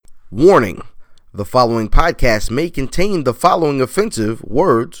Warning: the following podcast may contain the following offensive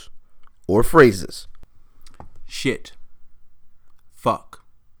words or phrases. Shit. Fuck.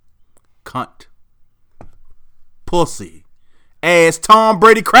 Cunt. Pussy. Ass Tom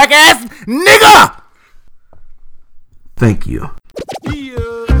Brady crack ass nigga! Thank you.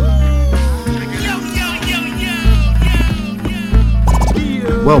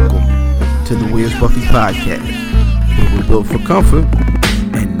 Welcome to the Where's Buffy podcast, where we're built for comfort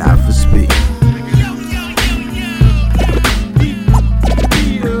and not for speed.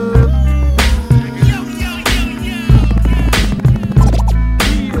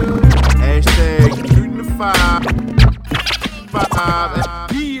 Hashtag shooting the five.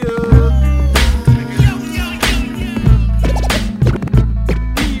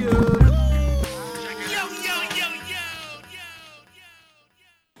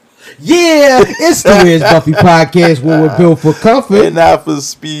 Yeah, it's the Where's Buffy podcast where we're built for comfort. And not for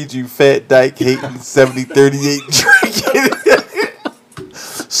speed, you fat dyke hating 70-38 drinking.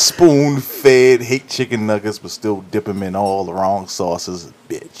 Spoon fed, hate chicken nuggets, but still dip them in all the wrong sauces,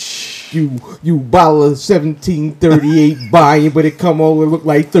 bitch. You bottle of 1738 buying, but it come over look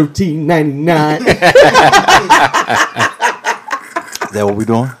like $13.99. Is that what we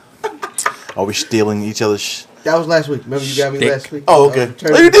doing? Are we stealing each other's That was last week. Remember you got me last week? Oh, okay.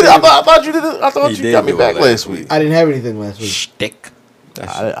 Oh, you did it. I thought you did it. I thought you got me back last week. I didn't have anything last week. Shtick.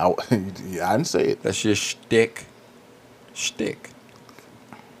 I didn't say it. That's your shtick. Shtick.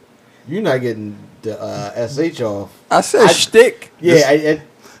 You're not getting the SH off. I said shtick. Yeah,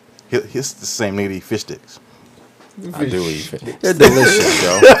 He's the same nigga that eat fish sticks. I do eat fish. They're delicious,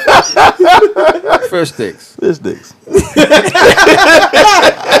 yo. Fish sticks. Fish sticks.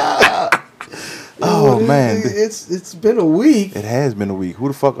 Oh man, it's been a week. It has been a week. Who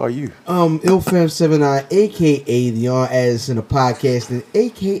the fuck are you? Ilfam79, aka the R Addison of podcasting,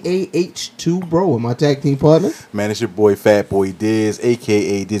 aka H2 Bro, and my tag team partner. Man, it's your boy Fat Boy Diz,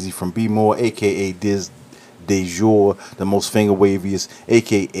 aka Dizzy from B More, aka Diz De Jour, the most finger waviest,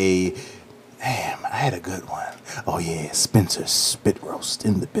 aka damn, I had a good one. Oh yeah, Spencer Spit Roast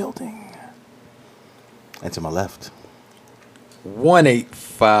in the building. And to my left,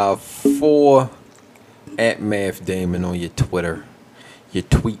 1854 at Math Damon on your Twitter, your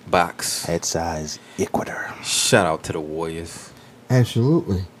tweet box. head size Equator. Shout out to the Warriors.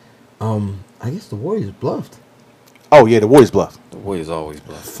 Absolutely. I guess the Warriors bluffed. Oh yeah, the Warriors bluff. The Warriors always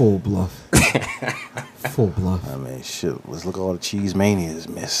bluff. Full bluff. Full bluff. I mean, shit. Let's look at all the cheese manias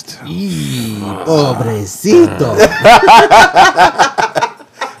missed. Pobrecito.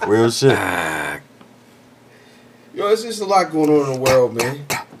 Real shit. Yo, it's just a lot going on in the world, man.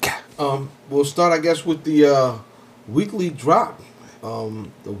 We'll start, I guess, with the weekly drop.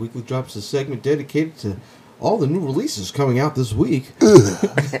 The weekly drop is a segment dedicated to all the new releases coming out this week. So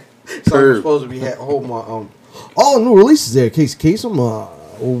I'm supposed to be holding my all the new releases there. Case,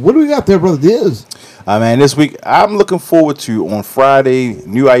 what do we got there, brother Diz? Man, this week I'm looking forward to on Friday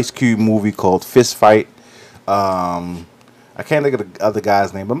new Ice Cube movie called Fist Fight. I can't think of the other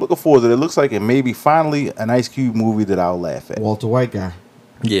guy's name, but I'm looking forward to it. It looks like it may be finally an Ice Cube movie that I'll laugh at. Walter White guy.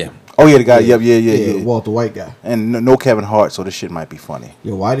 Yeah. Oh yeah, the guy. Yeah. Walter White guy. And no Kevin Hart, so this shit might be funny.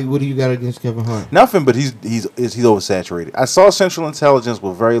 Yo, what do you got against Kevin Hart? Nothing, but he's oversaturated. I saw Central Intelligence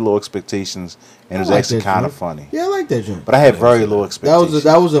with very low expectations, and it was actually kind of funny. Yeah, I like that joint. But I had very low expectations.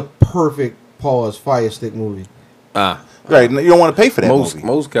 That was a perfect pause fire stick movie. Right, you don't want to pay for that movie.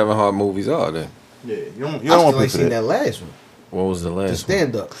 Most Kevin Hart movies are then. Yeah, you don't want to I pay still ain't for seen that. that last one. What was the The last one?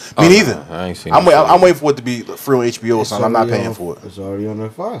 stand up. Me neither. I ain't seen I'm that. waiting for it to be free on HBO or something. I'm not paying for it. It's already on their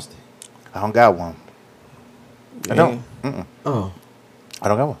fire stick. I don't got one. I don't. Oh. I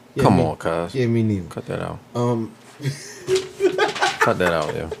don't got one. Yeah, Come me- on, cuz. Yeah, me neither. Cut that out. Um. Cut that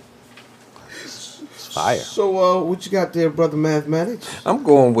out, yo. It's fire. So, what you got there, brother Mathematics? I'm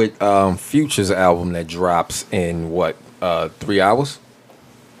going with Future's album that drops in 3 hours?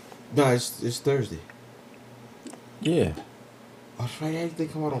 No, it's Thursday. Yeah. Oh, that's right. Everything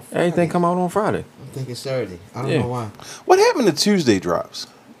come out on Friday. Everything come out on Friday. I'm thinking Saturday. I don't Yeah. know why. What happened to Tuesday drops?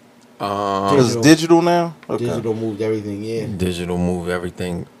 Because it's digital now? Okay. Digital moved everything, yeah. Digital move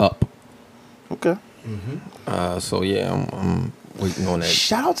everything up. Okay. So yeah, I'm waiting on that.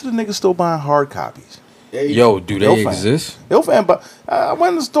 Shout out to the niggas still buying hard copies. Yo, do they Yo, fam. exist? Yo, fam, but I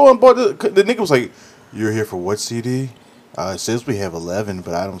went in the store and bought the nigga was like, "You're here for what CD?" It says we have 11,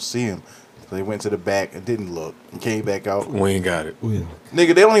 but I don't see him. So they went to the back and didn't look and came back out. We ain't got it. Yeah.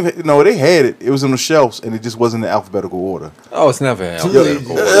 Nigga, they don't even no. They had it. It was on the shelves and it just wasn't in alphabetical order. Oh, it's never in Yeah.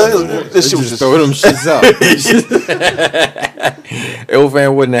 alphabetical order. This shit was Just just. throw them shits out.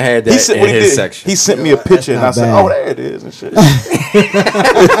 Ilvan wouldn't have had that in his section. He sent me a picture and I not said, bad. "Oh, there it is," and shit.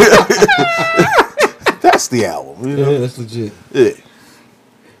 That's the album. You know? Yeah, that's legit. Yeah.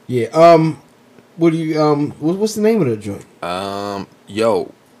 Yeah. What do you what's the name of that joint?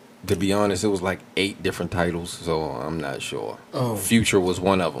 Yo, to be honest, it was like 8 different titles, so I'm not sure. Oh. Future was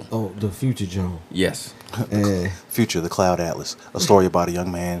one of them. Oh, the Future joint. Yes. Future, the Cloud Atlas, a story about a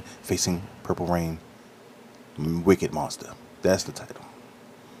young man facing purple rain, wicked monster. That's the title.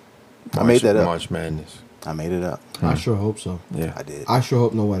 I made that up. March Madness. I made it up. I sure hope so. Yeah. I did. I sure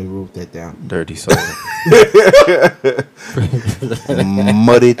hope nobody wrote that down. Dirty Soda.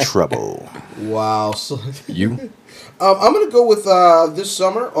 Muddy Trouble. Wow. So, You? I'm gonna go with this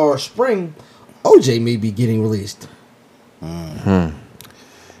summer or spring. OJ may be getting released. OJ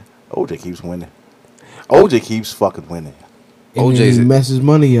keeps winning. OJ keeps fucking winning. And OJ's he messes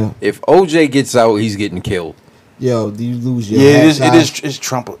money up. If OJ gets out, he's getting killed. Yo, do you lose your Yeah, hat tie? it's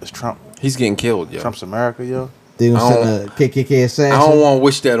Trump. It's Trump. He's getting killed, yo. Trump's America, yo. They gonna I send a KKK assassin. I don't want to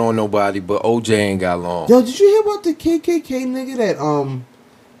wish that on nobody, but OJ ain't got long. Yo, did you hear about the KKK nigga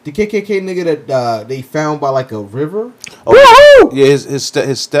that they found by like a river? Oh, yeah, his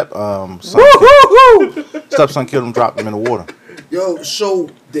stepson killed him, dropped him in the water. Yo, so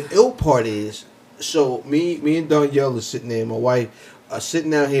the ill part is, so me and Danielle are sitting there, my wife, are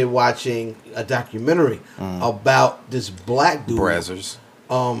sitting out here watching a documentary about this black dude. Brazzers.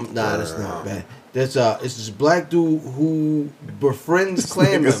 Nah, that's not bad. It's this black dude who befriends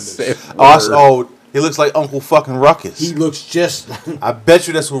Klan members. Oh, he looks like Uncle fucking Ruckus. He looks just I bet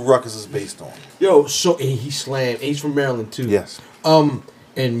you that's who Ruckus is based on. yo. So and he slammed. And he's from Maryland too. Yes. And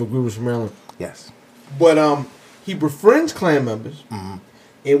McGrew was from Maryland. Yes. But he befriends Klan members, and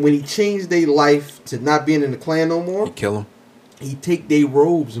when he changed their life to not being in the Klan no more, You kill him? he take their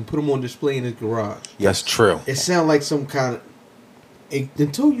robes and put them on display in his garage. That's true. It sounds like some kind of.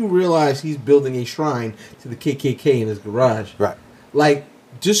 Until you realize he's building a shrine to the KKK in his garage. Right. Like,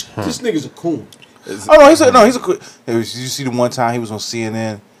 this nigga's a coon. Oh no, he's a cool. Did you see the one time he was on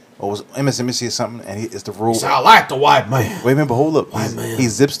CNN or was MSNBC or something, and it's the robe. I like the white man. Wait a minute, but hold up. White man. He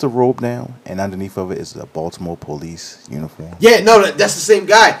zips the robe down, and underneath of it is a Baltimore police uniform. Yeah, no, that's the same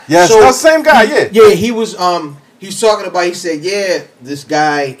guy. Yes, So, that's the same guy. Yeah. Yeah, he was talking about. He said, yeah, this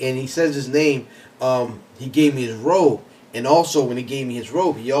guy, and he says his name. He gave me his robe, and also when he gave me his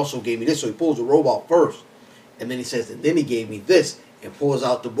robe, he also gave me this. So he pulls the robe out first, and then he says, and then he gave me this, and pulls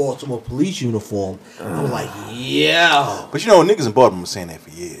out the Baltimore police uniform. I was like, yeah, But you know, niggas in Baltimore been saying that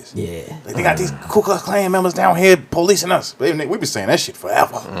for years. yeah. Like, they got these Ku Klux Klan members down here policing us. We've been saying that shit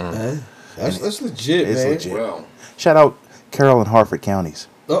forever. That's legit, It's man. legit. Well, Shout out Carroll and Hartford counties.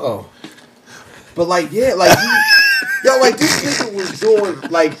 But like, yeah, like yo, like this nigga was doing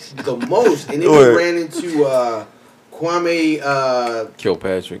like the most, and then he Word. ran into Kwame.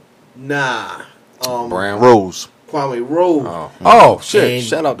 Kilpatrick. Nah, Brown. Rose. Kwame Rose. Oh, shit. And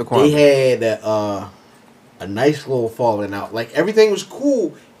Shout out to Kwame. They had a nice little falling out. Like everything was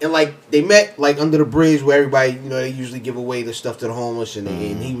cool, and like they met like under the bridge where everybody, you know, they usually give away the stuff to the homeless, and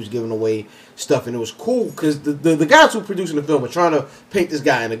he was giving away stuff, and it was cool because the guys who were producing the film were trying to paint this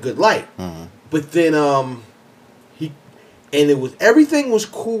guy in a good light. But then everything was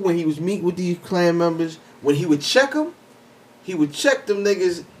cool when he was meeting with these Klan members. When he would check them, he would check them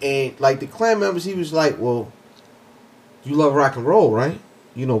niggas, and like the Klan members, he was like, well, you love rock and roll, right?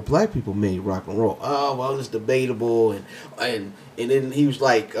 You know, black people made rock and roll. Oh, well, it's debatable, and then he was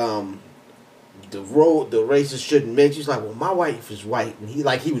like, the racist shouldn't mix. He's like, well, my wife is white, and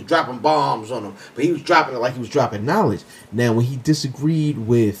he was dropping bombs on them, but he was dropping it like he was dropping knowledge. Now, when he disagreed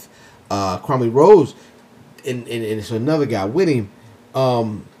with Kwame Rose, and it's another guy with him,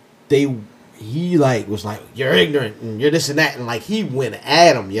 he like was like, you're ignorant and you're this and that, and like he went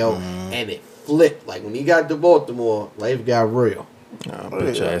at him, yo, and it flipped. Like when he got to Baltimore, life got real.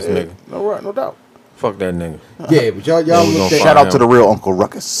 Bitch ass nigga. No doubt. Fuck that nigga. Yeah, but y'all we looked gonna at Shout out to the real Uncle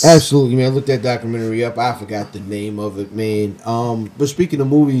Ruckus. absolutely, man. I looked that documentary up. I forgot the name of it, man. But speaking of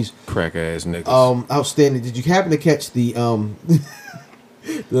movies, Crack ass niggas. outstanding. Did you happen to catch the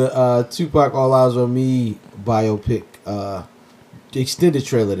the Tupac All Eyes on Me biopic, the extended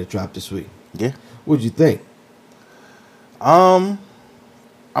trailer that dropped this week? Yeah. What'd you think? I'm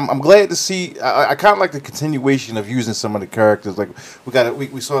glad to see. I kind of like the continuation of using some of the characters. Like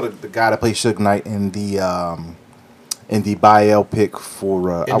we saw the guy that played Suge Knight in the biopic for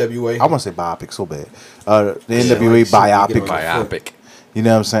NWA. I want to say biopic so bad. The NWA biopic. Biopic. You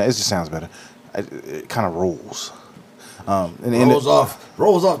know what I'm saying? It just sounds better. It kind of rolls. And rolls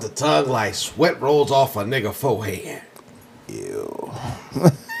off the tongue like sweat rolls off a nigga forehead. Ew.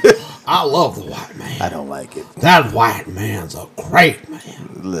 I love the white man. I don't like it. That white man's a great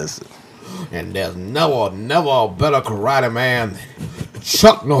man. Listen. And there's never a better karate man than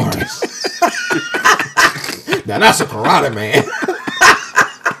Chuck Norris. Now that's a karate man.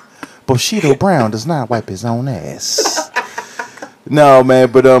 Bushido Brown does not wipe his own ass. No,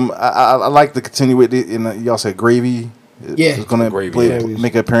 man, but I like the continuity. Y'all said Gravy. Yeah, is gonna Gravy.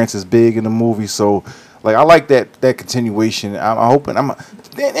 make appearances big in the movie. So, like, I like that continuation. I'm hoping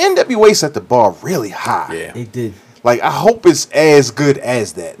the NWA set the bar really high. Yeah. They did. Like, I hope it's as good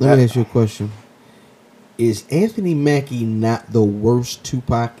as that. Let me ask you a question. Is Anthony Mackie not the worst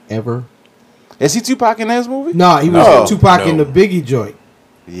Tupac ever? Is he Tupac in this movie? No, he was No. Tupac in the Biggie joint.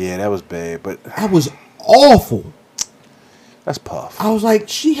 Yeah, that was bad, but That was awful. that's Puff. I was like,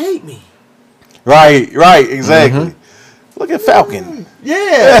 she hate me. Right, exactly. Look at Falcon.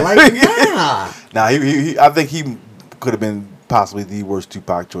 Yeah, like, nah. Nah, he I think he could have been possibly the worst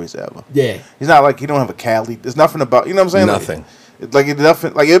Tupac choice ever. Yeah. He's not like he don't have a Cali. There's nothing about, you know what I'm saying? Nothing. It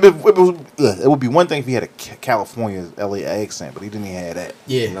would be one thing if he had a California LA accent, but he didn't even have that.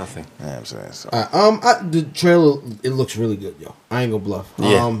 Yeah. Nothing. You know what I'm saying? So. The trailer, it looks really good, yo. I ain't gonna bluff.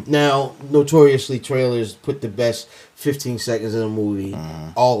 Yeah. Now, notoriously, trailers put the best 15 seconds of the movie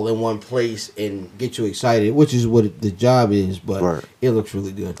all in one place and get you excited, which is what the job is, but Right. it looks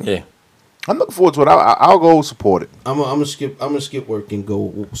really good. Yeah. I'm looking forward to it. I'll go support it. I'm gonna skip work and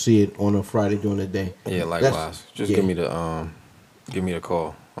go see it on a Friday during the day. Yeah, likewise. Just yeah. give me the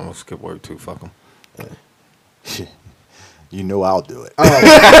call. I'm gonna skip work too. Fuck them. You know I'll do it. Oh.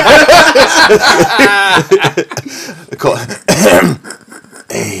 Call-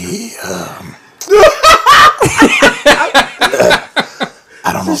 Hey,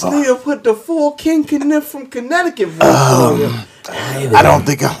 I don't know. This nigga put the full King Kniff from Connecticut voice on him. I don't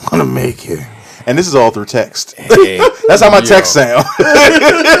think I'm gonna make it. And this is all through text. Hey, That's how my text sound.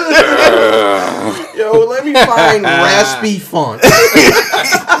 Yo, let me find raspy font.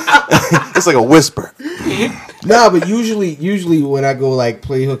 It's like a whisper. Nah, but usually when I go like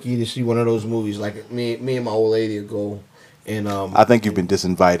play hooky to see one of those movies, like me and my old lady will go and I think you've been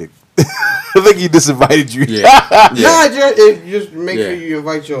disinvited. I think he disinvited you. Yeah. Nah, just make sure you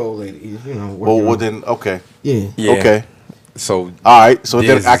invite your old lady. You know. Well, then okay. Yeah. Yeah. Okay. So All right. So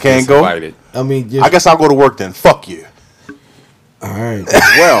then Diz I is can't go. disinvited. I mean, just, I guess I'll go to work then. Fuck you. all right.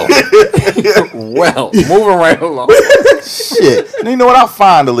 Well, moving right along. Shit. You know what? I'll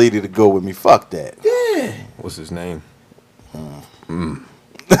find a lady to go with me. Fuck that. Yeah. What's his name?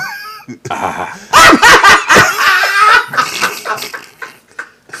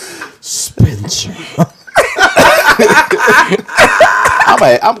 Spencer.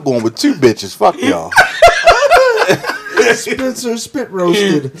 I'm going with two bitches. Fuck y'all. Spencer spit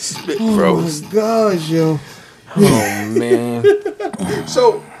roasted. Roast. Oh my gosh, yo. Oh man.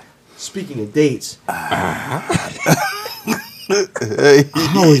 So, speaking of dates, how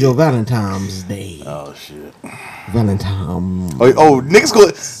was your Valentine's Day? Oh shit. Valentine. Niggas go.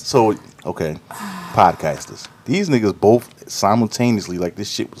 So okay, podcasters. These niggas both simultaneously, like this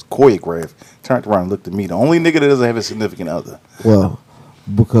shit was choreographed, turned around and looked at me. The only nigga that doesn't have a significant other. Well,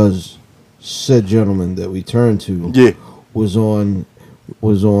 because said gentleman that we turned to was on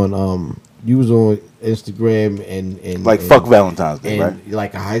you was on Instagram and Like fuck Valentine's Day, and right?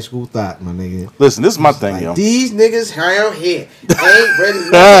 like a high school thought, my nigga. Listen, this is my thing, Like, yo. these niggas around here ain't ready to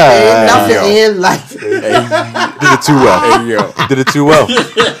Yo. nothing in life. Did it too well. Hey, yo. Did it too well.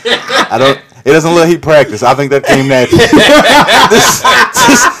 I don't. It doesn't let he practice. I think that came natural. this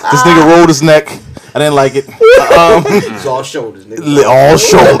nigga rolled his neck. I didn't like it. It's all shoulders, nigga. All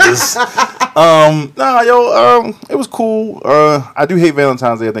shoulders. It was cool. I do hate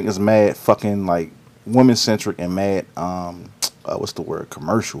Valentine's Day. I think it's mad fucking like woman centric and mad what's the word?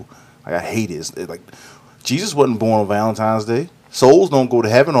 Commercial. Like I hate it. It's like Jesus wasn't born on Valentine's Day. Souls don't go to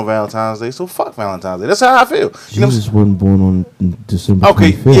heaven on Valentine's Day, so fuck Valentine's Day. That's how I feel. You know Jesus wasn't born on December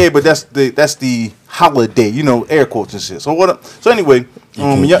okay, 25th. yeah, but that's the holiday, you know, air quotes and shit. So what? So anyway,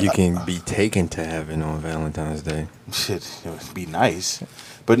 You can be taken to heaven on Valentine's Day. shit, it would be nice.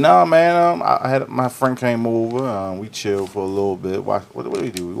 But nah, man, I had my friend came over. We chilled for a little bit. What do we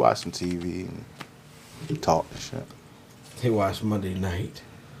do? We watched some TV and talked and shit. They watched Monday Night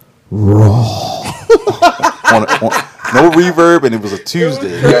Raw. on no reverb, and it was a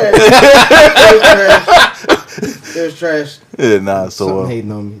Tuesday. It was trash. Yeah, nah. So Something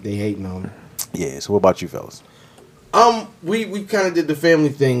hating on me. They hating on me. yeah. So what about you, fellas? We kind of did the family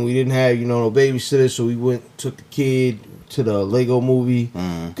thing. We didn't have no babysitter, so we took the kid to the Lego movie.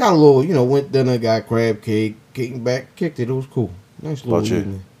 Got a little, went dinner, got crab cake, came back, kicked it. It was cool. Nice little About you?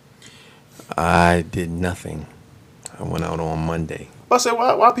 evening. I did nothing. I went out on Monday. I said,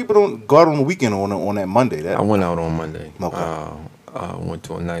 why people don't go out on the weekend on that Monday? I went out on Monday. Okay. Went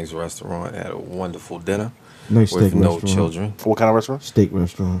to a nice restaurant, had a wonderful dinner Nice with steak no restaurant. children. What kind of restaurant? Steak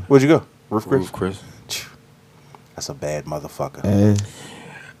restaurant. Where'd you go? Roof Chris? Roof Chris. That's a bad motherfucker.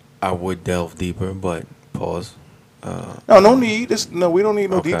 I would delve deeper, but pause. No need. We don't need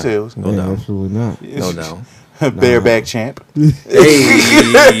no Okay. details. No doubt. Absolutely not. No doubt. Bareback champ.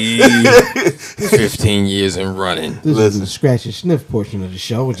 Hey, 15 years in running. This Listen. is the scratch and sniff portion of the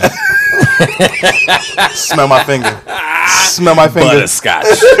show. Which is Smell my finger. Smell my finger. Butterscotch.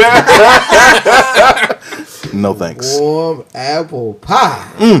 No thanks. warm apple pie.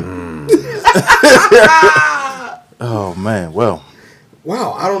 Oh man. Well,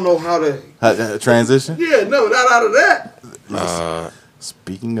 Wow, I don't know how to. transition. Yeah, no, not out of that.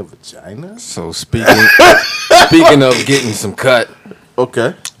 Speaking of vagina. So speaking of getting some cut,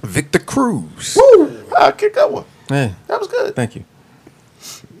 Okay. Victor Cruz. I'll kick that one. Hey, That was good. thank you.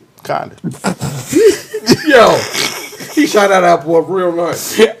 Kinda. Yo, he shot that apple up real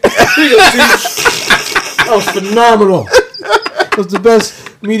nice. That was phenomenal. It was the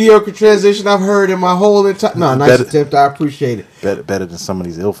best mediocre transition I've heard in my whole entire. No, nice Better- attempt. I appreciate it. Better than some of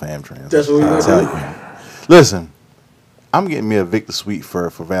these ill fam trans. That's what we I'll gonna tell do. you. Listen, I'm getting me a Victor Sweet for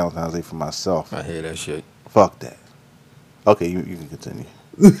Valentine's Day for myself. I hear that shit. Fuck that. Okay, you can continue.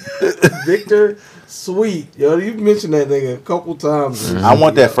 Victor Sweet. Yo, you've mentioned that nigga a couple times. I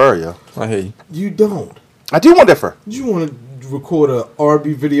want that fur, yo. I hear you. You don't. I do want that fur. You want to record a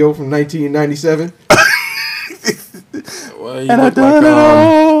RB video from 1997? Well, you And I look done it like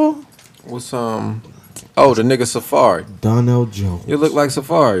all. what's oh, the nigga Safari. Donnell Jones. You look like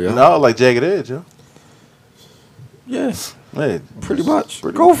Safari, yo. No, like Jagged Edge, yo. Yeah, Hey, pretty much.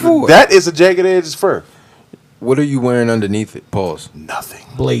 Go for it. that is a Jagged Edge's fur. What are you wearing underneath it? Pause. Nothing.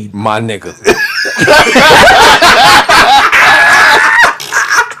 Blade. My nigga.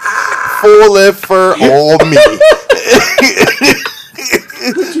 Full left fur on me.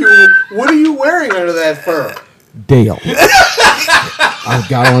 What are you wearing under that fur? Dale. I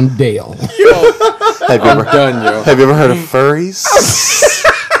got on Dale. Have you ever Done, yo. Have you ever heard of furries?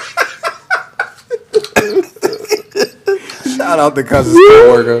 Shout out to cousin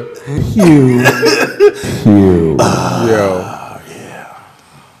coworker. Pew. Pew. Yo.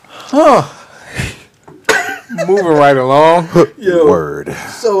 Huh. Moving right along. Yo. Word.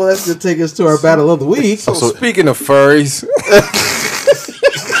 So that's going to take us to our battle of the week. So speaking of furries,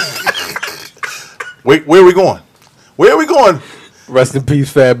 Wait, where are we going? Where are we going? rest in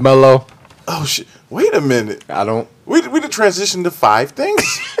peace, Fab Mello. Oh shit! Wait a minute. I don't. We did transition to 5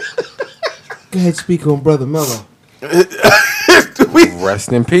 things. Go ahead, speak on Brother Mello.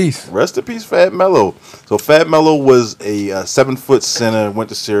 Rest in peace. Rest in peace, Fat Mello. So Fat Mello was a 7-foot center. Went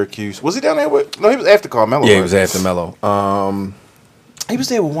to Syracuse. Was he down there with? No, he was after Carmelo. Yeah, right? it was after Mello. He was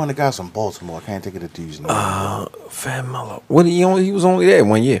there with one of the guys from Baltimore. I can't think of the dude's name. Fab Mello. What he was only there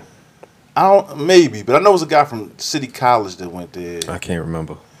 1 year. I don't maybe, but I know it was a guy from City College that went there. I can't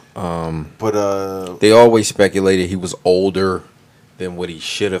remember. But They always speculated he was older than what he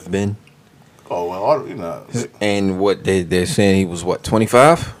should have been. oh well, you know, And what they're saying he was what,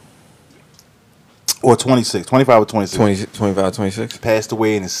 25? or 26, 25 or 26. 20, 25, 26? Passed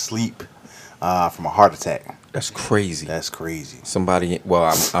away in his sleep from a heart attack. That's crazy. That's crazy. Somebody,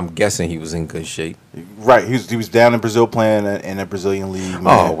 well, I'm guessing he was in good shape. Right, he was down in Brazil playing in a Brazilian league. Man.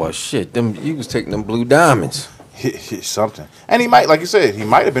 Oh, well, shit. He was taking them blue diamonds. Hit something, and he might, like you said, he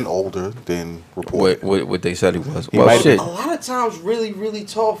might have been older than reported. What they said he was. He Well, might- shit. A lot of times, really, really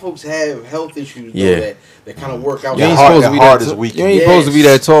tall folks have health issues. Yeah. That kind of work out. You ain't heart- supposed to be heart that is tall. weak. You ain't Yes. supposed to be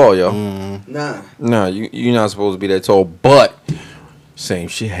that tall, yo. Nah. No, you're not supposed to be that tall. But same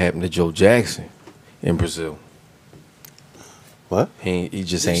shit happened to Joe Jackson in Brazil. What? He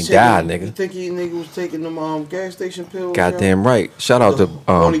just You ain't said died, You nigga. think he nigga was taking them gas station pills? Goddamn right. Shout out to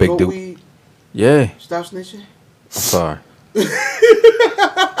Only Big Goat Dude. Weed? Yeah, Stop snitching. I'm sorry.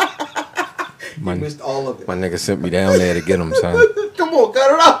 my, Missed all of it. my nigga sent me down there to get him, son. Come on,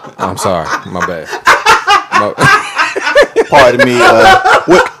 cut it out. I'm sorry. My bad. Pardon me.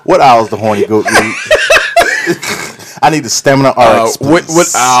 What aisle's the horny goat eat? I need the stamina RX. what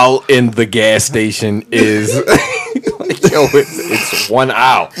please. aisle in the gas station is? Yo, it's one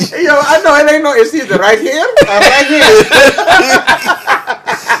aisle. Hey, yo, I know it ain't no. Is he the right here? Right here.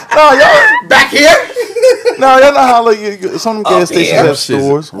 No, y'all. Back here. No, y'all know how like some gas stations have Shit's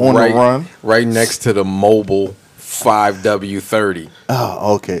stores on right, the run. right next to the mobile 5W30.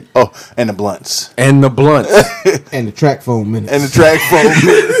 Oh, okay. Oh, and the blunts. And the blunts. And the track phone minutes. And the track phone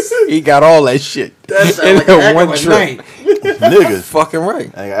minutes. He got all that shit. That's in like a heck one of a trip. night. Nigga. Fucking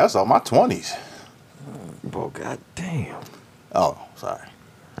right. Nigga, that's all my 20s. Bro, goddamn. Oh, sorry.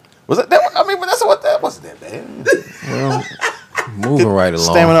 Was that I mean, but that's what that wasn't that bad. Well, moving right along.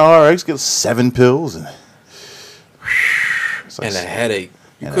 Stamina RX gets 7 pills and And a headache.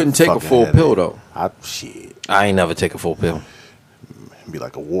 You and couldn't take a fucking full headache. pill though. Shit. I ain't never take a full pill. Be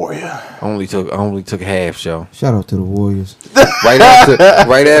like a warrior. I only took half, yo. Shout out to the Warriors. Right after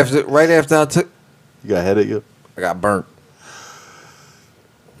I took, You got a headache? Yo? I got burnt.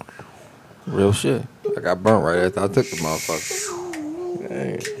 Real shit. I got burnt right after I took the motherfucker.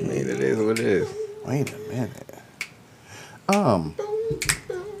 Hey, I mean, it is what it is. Wait a minute.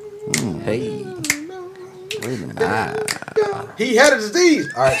 Hey. Wait a minute. He had a disease.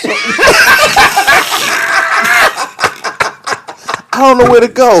 All right, so I don't know where to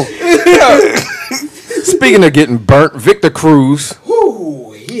go. Speaking of getting burnt, Victor Cruz.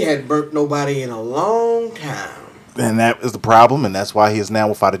 whew, he hadn't burnt nobody in a long time. And that is the problem, and that's why he is now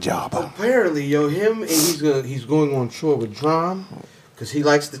without a job. Apparently, yo, him and he's going on tour with Drum because he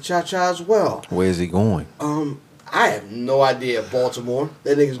likes the cha-cha as well. Where's he going? I have no idea. Baltimore.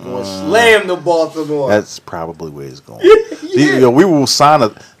 That nigga's going to slam the Baltimore. That's probably where he's going. See, yo, we will sign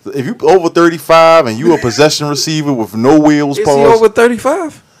if you over 35 and you a possession receiver with no wheels, Is pause. he over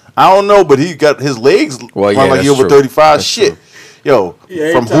 35? I don't know, but he got his legs Well, run yeah, like he that's over true. 35. That's Shit. true. Yo,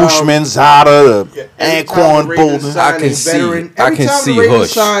 Yeah, from anytime- Hushman, Zada to Anytime Anquan the Ravens Bolden. sign I can a see- veteran, I every can time see the Ravens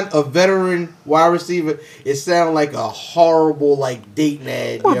Hush. sign a veteran wide receiver, it sounds like a horrible like dating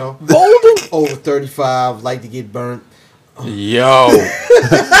ad, you know. Bolden? Over 35, like to get burnt. Yo.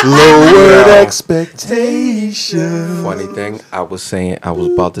 Lowered expectations. Funny thing, I was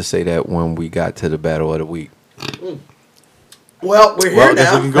about to say that when we got to the battle of the week. Well, we're here Well, I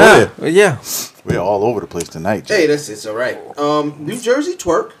guess we now. can go there. Yeah. We're all over the place tonight. Jay. Hey, it's all right. New Jersey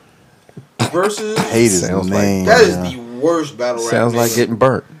Twerk versus. Hate his Sounds like- name. That is yeah. the worst battle rap. Sounds like name. getting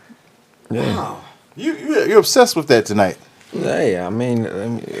burnt. Yeah. Wow. You're obsessed with that tonight. Hey, I mean, let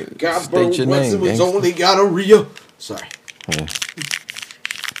me Got state burnt your once name. it was gangsta. only gonorrhea. Sorry. Yeah.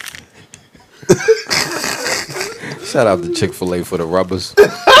 Shout out to Chick-fil-A for the rubbers.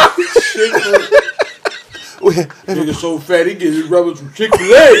 Nigga so fat he gets his rubbers from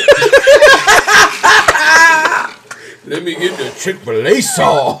Chick-fil-A. Let me get the Chick-fil-A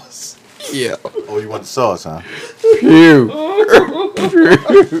sauce. Yeah. Oh, you want the sauce, huh? Ew.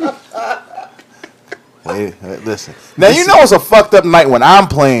 Hey, listen. Now you know it's a fucked up night when I'm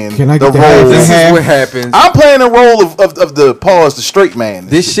playing Can I the get the role. This half? is what happens. I'm playing the role of the pause, the straight man.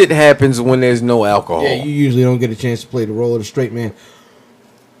 This shit happens when there's no alcohol. Yeah, you usually don't get a chance to play the role of the straight man.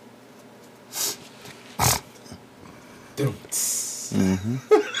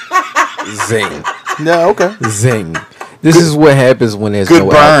 Zing. Yeah, okay. Zing. This is what happens when there's Good no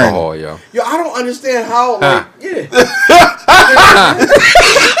burn. alcohol, yo. Yo, I don't understand how, like, yeah.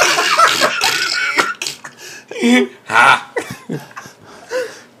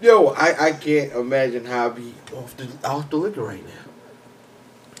 Yo, I can't imagine how I'd be off the liquor right now.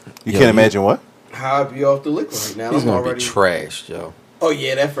 You can't imagine what? How I'd be off the liquor right now. He's I'm gonna already. be trashed, yo. Oh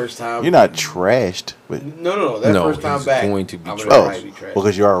yeah, that first time. You're not trashed, but No. That No, first time he's back. going to be I'm trashed. gonna oh, probably be trash.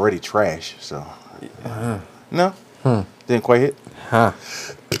 because you're already trash. So no, didn't quite hit. Huh.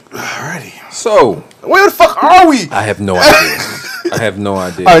 Alrighty, So, where the fuck are we? I have no idea. I have no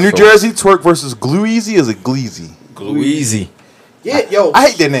idea. All right, New So, Jersey Twerk versus Glueasy is a Gleezy. Glueasy. Yeah, yo. I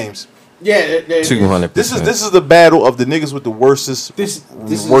hate their names. Yeah, 200%. This is the battle of the niggas with the worstest This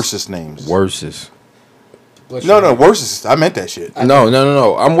names. Worstest. No, worstest. I meant that shit.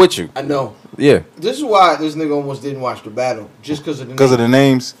 No. I'm with you. I know. Yeah. This is why this nigga almost didn't watch the battle, just because of the. Because of the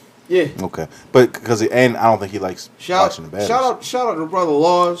names. Yeah. Okay, but and I don't think he likes watching the battles. Shout out to Brother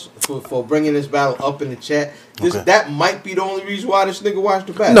Laws for bringing this battle up in the chat. Okay. That might be the only reason why this nigga watched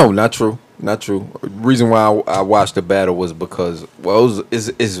the battle. No, not true. Not true. Reason why I watched the battle was because, well,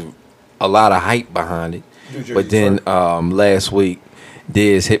 is a lot of hype behind it. New Jersey But then last week,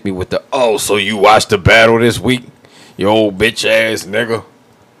 Diz hit me with the, oh, so you watched the battle this week? You old bitch ass nigga.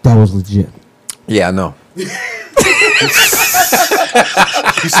 That was legit. Yeah, I know.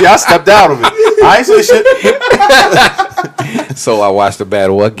 You see, I stepped out of it. I ain't say shit. So I watched the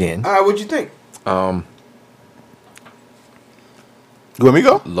battle again. All right, what'd you think? You want me to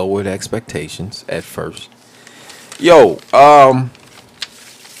go? Lowered expectations at first. Yo,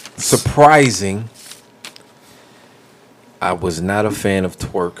 surprising. I was not a fan of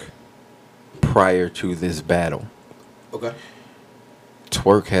Twerk prior to this battle. Okay.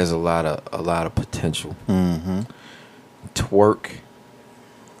 Twerk has a lot of potential. Twerk.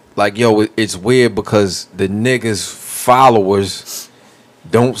 Like, yo, it's weird because the niggas' followers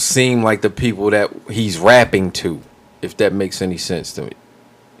don't seem like the people that he's rapping to, if that makes any sense to me.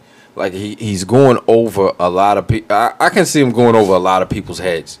 Like, he's going over a lot of people. I can see him going over a lot of people's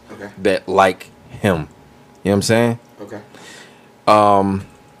heads that like him. You know what I'm saying? Okay.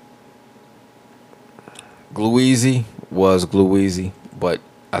 Gluezy was Gluezy, but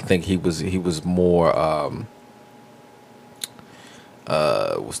I think he was more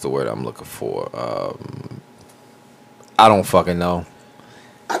what's the word I'm looking for? I don't fucking know.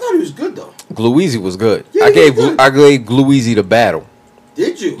 I thought he was good though. Gluezy was good. Yeah, I he gave was good. I gave Gluezy the battle.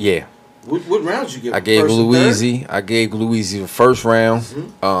 Did you? Yeah. What rounds you give? I gave First and third? Gluezy. I gave Gluezy the first round.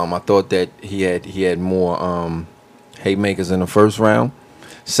 Mm-hmm. I thought that he had more haymakers in the first round.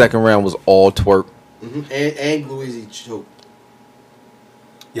 Second round was all Twerk. Mm-hmm. And Gluezy choked.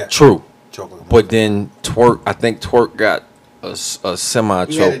 Yeah. True. Choke like a But then Twerk, I think Twerk got a semi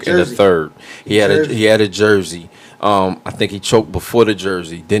He had a choke in the jersey. third. He had Jersey. a jersey. I think he choked before the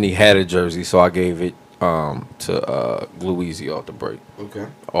jersey. Then he had a jersey, so I gave it to Gluezy off the break. Okay.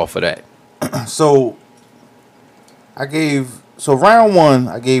 Off of that. So round one,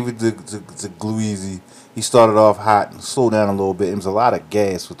 I gave it to Gluezy. He started off hot and slowed down a little bit. It was a lot of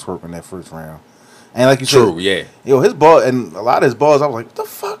gas for Twerk in that first round. And like you True, said, yeah. yo, his ball and a lot of his balls, I was like, what the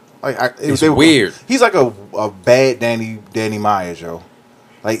fuck? Like, It's weird. He's like a bad Danny Myers, yo.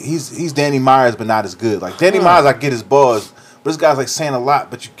 Like he's Danny Myers, but not as good. Like Danny Myers, I get his balls, but this guy's like saying a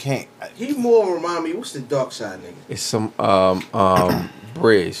lot, but you can't. He more remind me. What's the dark side nigga? It's some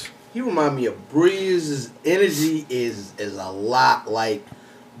Bridge. He remind me of Breeze. His energy is a lot like.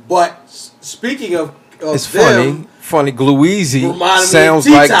 But speaking of It's them, funny. Gluezy Reminded me of sounds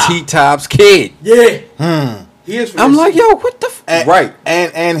like T-Top. T-Top's kid. yeah, he is. From I'm the like, city. yo, what the right?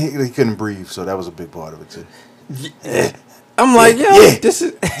 And he couldn't breathe, so that was a big part of it too. I'm like, yo, yeah. this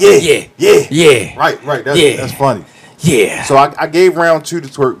is Yeah. Right. Yeah. That's funny. yeah. So I gave round 2 to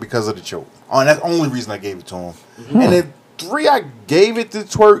Twerk because of the choke. And that's the only reason I gave it to him. And then 3, I gave it to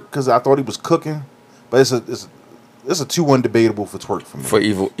Twerk because I thought he was cooking. But it's a 2-1 debatable for Twerk for me. For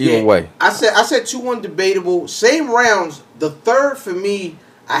either Yeah. way. I said 2-1 debatable. Same rounds. The third for me,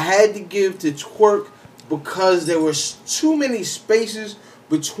 I had to give to Twerk because there was too many spaces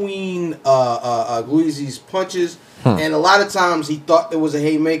between Gluezy's punches, and a lot of times he thought there was a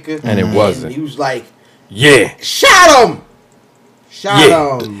haymaker, And it wasn't. He was like, Yeah. "Shot him,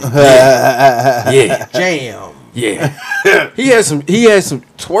 Yeah. him, Yeah. jam." Yeah. He had some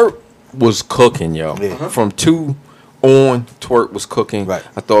Twerk was cooking, yo. Yeah. From 2 on, Twerk was cooking. Right.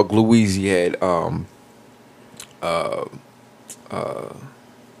 I thought Gluezy had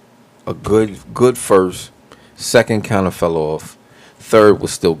a good first. Second kind of fell off. Third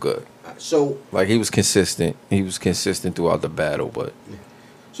was still good. So Like he was consistent. He was consistent throughout the battle, but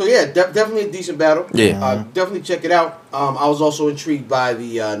yeah, definitely a decent battle. Yeah. Definitely check it out. I was also intrigued by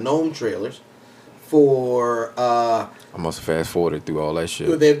the Gnome trailers for. I must have fast forwarded through all that shit.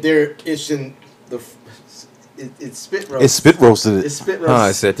 It's in the. It's spit roast. It's spit roasted it. It's spit Huh,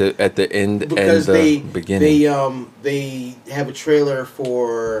 roast. it's at the end Because and the they beginning. they have a trailer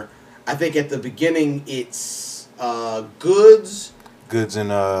for. I think at the beginning it's Goods. Goods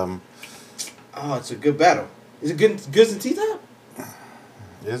and Oh, it's a good battle. Is it Goods and T-Top?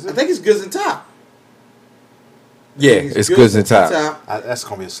 is I it? think it's Goods and Top. Yeah, it's Goods and Top. T-Top. That's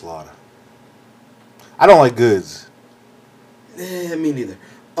gonna be a slaughter. I don't like Goods. Me neither.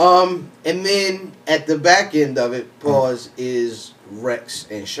 And then at the back end of it, is Rex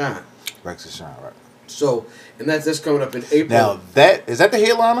and Shine. Rex is shine, right? So, and that's coming up in April. Now is that the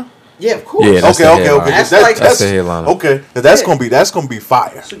headliner? Yeah, of course. Yeah, that's the Okay. headliner. That's the headliner. Okay, that's gonna be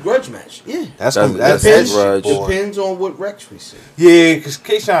fire. It's a grudge match. Yeah. That's That's Depends, grudge. boy. depends on what Rex we see. Yeah, because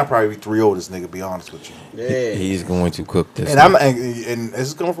K-Shine probably be 3-0 this nigga. Be honest with you. Yeah. He's going to cook this. And this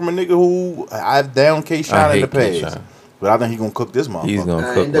is coming from a nigga who I've down I K-Shine in the hate past, K-Shine. but I think he gonna cook this motherfucker. He's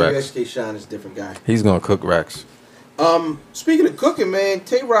gonna cook Rex. NWXK Shine is a different guy. He's gonna cook Rex. Speaking of cooking, man,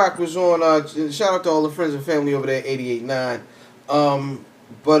 Tay Rock was on. Shout out to all the friends and family over there at 88.9.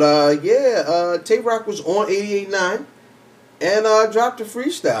 Tay Rock was on 88.9 and dropped a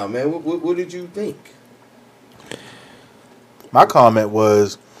freestyle, man. What did you think? My comment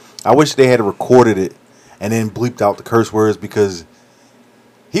was, I wish they had recorded it and then bleeped out the curse words because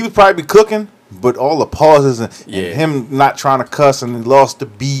he would probably be cooking, but all the pauses and him not trying to cuss and he lost the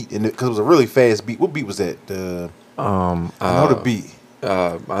beat and because it was a really fast beat. What beat was that? I know the beat.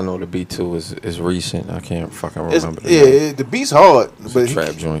 I know the beat too is recent. I can't fucking It's, remember. The name. the beat's hard, but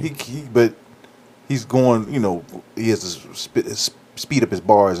trap joint. but he's going. He has to speed up his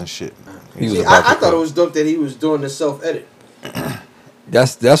bars and shit. He was See, about I to thought it cook. was dope that he was doing the self edit.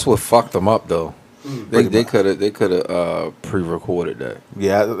 That's what fucked them up though. They Pretty could have pre-recorded that.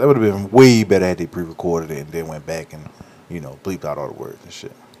 Yeah, that would have been way better had they pre-recorded it and then went back and bleeped out all the words and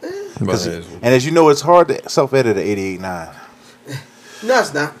shit. But And as you know, it's hard to self-edit at 88.9. No,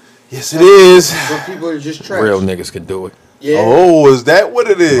 it's not. Yes, it is. Some people are just trash. real niggas can do it. Yeah. Oh, is that what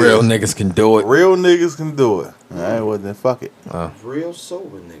it is? Real niggas can do it. Real niggas can do it. All right, well then, fuck it. Real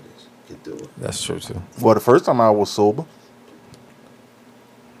sober niggas can do it. That's true too. Well, the first time I was sober.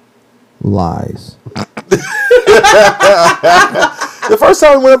 Lies. The first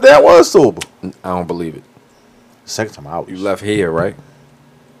time we went up there, I was sober. I don't believe it. Second time I was. You left here, right?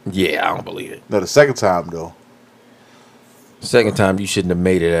 Yeah, I don't believe it. No, the second time though. Second time, you shouldn't have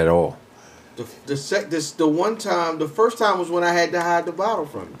made it at all. The first time was when I had to hide the bottle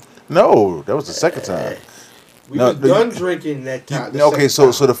from you. No, that was the second time. We No, were no, done drinking that time. the Okay,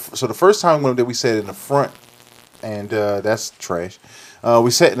 second so time. the first time we went up there, we sat in the front, and that's trash. We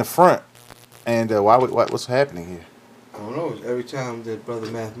sat in the front, and what's happening here? I don't know. Every time that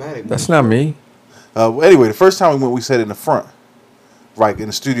brother mathematics. That's not me. Anyway, the first time we went, we sat in the front, right in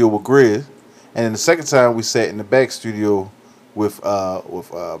the studio with Grizz, and then the second time we sat in the back studio with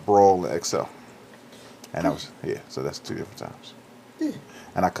Brawl and XL, and that was so that's 2 different times. Yeah.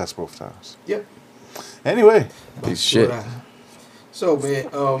 And I cussed both times. Yep. Anyway, Piece of shit. So man,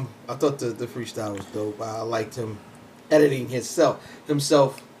 I thought the freestyle was dope. I liked him editing himself.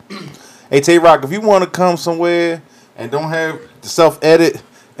 hey Tay Rock, if you want to come somewhere and don't have the self edit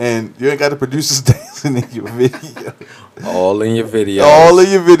and you ain't got the producers dancing in your video, All in your video. all in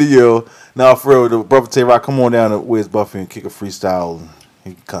your video. Now for real, the brother Tay Rock, come on down to Where's Buffy and kick a freestyle.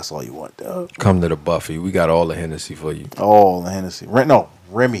 And you can cuss all you want, dog. Come to the Buffy. We got all the Hennessy for you. All the Hennessy.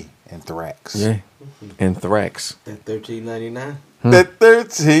 Remy and Thrax. Yeah. Anthrax. That $13.99. That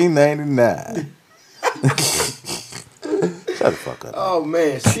 $13.99. Shut the fuck up. Oh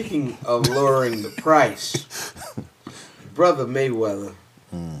man, speaking of lowering the price, brother Mayweather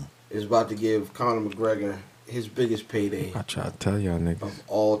is about to give Conor McGregor his biggest payday I try to tell y'all niggas. of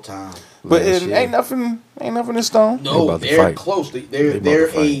all time. But Last it year. ain't nothing in stone. No, about to they're fight. close. They They're about they're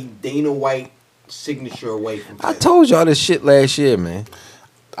to a fight. Dana White signature away from. I fight. told y'all this shit last year, man.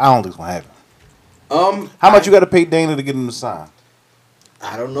 I don't think it's gonna happen. How I- much you gotta pay Dana to get him to sign?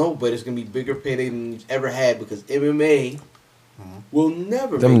 I don't know, but it's gonna be bigger payday than you've ever had because MMA will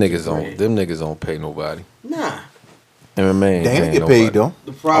never. Them make niggas you bread. don't pay nobody. Nah. MMA ain't Dana paying get nobody. paid though.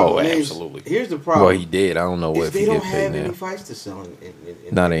 The problem Oh, is, absolutely. here's the problem. Well, he did. I don't know is if they he don't get paid have any now. fights to sell. In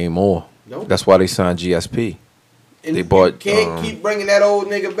Not anymore. Nope. That's why they signed GSP. and they bought, You can't keep bringing that old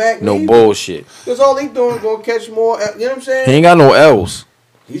nigga back. No bullshit. Because all they doing is gonna catch more. You know what I'm saying? He ain't got no L's.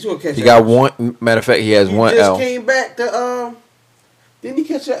 He's gonna catch. He got L's. one. Matter of fact, he has He one just L. came back to Didn't he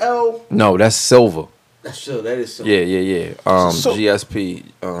catch an L? No, that's Silver. That's so. That is so. Yeah. So- GSP.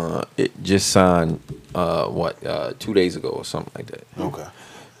 It just signed. 2 days ago or something like that. Okay.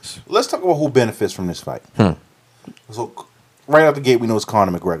 Let's talk about who benefits from this fight. So right out the gate, we know it's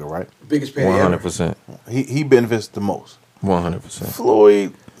Conor McGregor, right? Biggest payday ever. 100%. He benefits the most. 100%.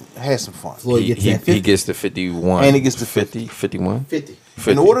 Floyd has some fun. Floyd gets that 50. He gets the 51. And he gets the 50. 51. 50.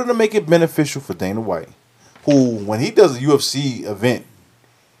 50. In order to make it beneficial for Dana White, who when he does a UFC event,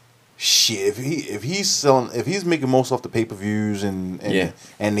 shit, if he's making most off the pay-per-views and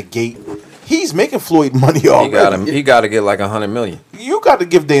the gate, he's making Floyd money already. He got to get like 100 million You got to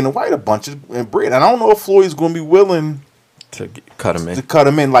give Dana White a bunch of bread. And I don't know if Floyd's going to be willing to cut him to in. cut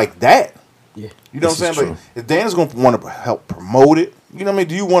him in like that. Yeah. You know This what I'm is saying? But true. if Dana's going to want to help promote it, you know what I mean?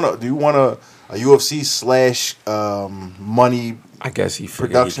 Do you want a UFC / money? I guess he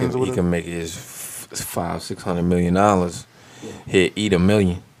figured Productions or he whatever. can make his $500-600 million. He'd eat $1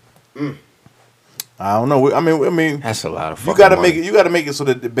 million. I don't know. I mean, That's a lot of you fucking got to money. make it. You got to make it so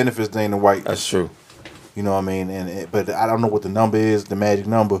that it benefits Dana White. That's true. You know what I mean? But I don't know what the number is, the magic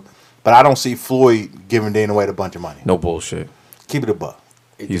number. But I don't see Floyd giving Dana White a bunch of money. No bullshit. Keep it a buck.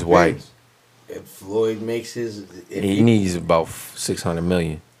 It He's depends. If Floyd makes his, if He needs about $600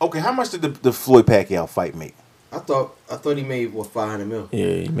 million. Okay, how much did the Floyd Pacquiao fight make? I thought he made 500 mil.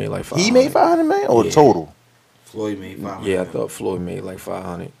 Yeah, he made like 500. He made 500 million or the Yeah. total? Floyd made 500. Yeah, I mil. thought Floyd made like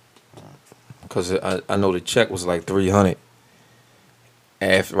 500. Cause I know the check was like 300.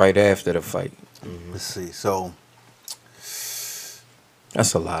 Right after the fight. Let's see. So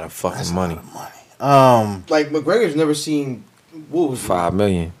That's a lot of fucking that's money. a lot of money. Like McGregor's never seen what was $5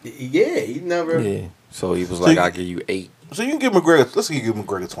 million. Yeah, he never. Yeah. So he was like, you- I'll give you 8. So you can give McGregor. Let's give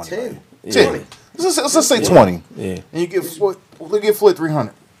McGregor 20. 10. million. Yeah. 10. Let's say 20. Yeah. And you give Floyd. We'll give Floyd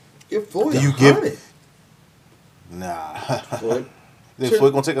 300. Give Floyd Do you 100. give- Nah. Floyd Then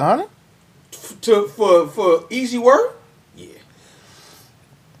Floyd gonna take 100? for easy work? Yeah.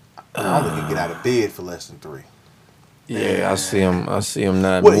 I don't think he get out of bed for less than 3. Yeah, I see him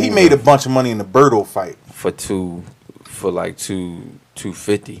not. Well, he moving made a bunch of money in the Birdo fight. for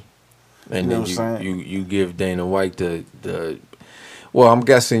 250, and You know then what I'm saying? you give Dana White the. Well, I'm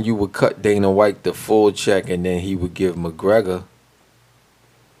guessing you would cut Dana White the full check, and then he would give McGregor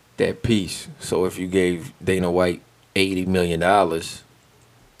that piece. So if you gave Dana White $80 million,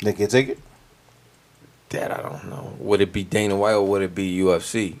 They can take it. that I don't know. Would it be Dana White or would it be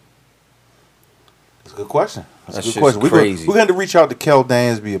UFC? That's a good question. That's That a good shit's question. crazy. We're going to reach out to Kel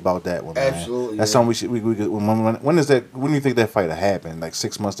Dansby about that one. Man. Absolutely, That's man. something we should. When is that? When do you think that fight will happen? Like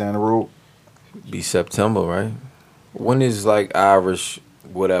 6 months down the road? Be September, right? When is like Irish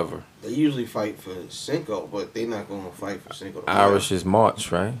whatever? They usually fight for Cinco, but they're not going to fight for Cinco. Irish is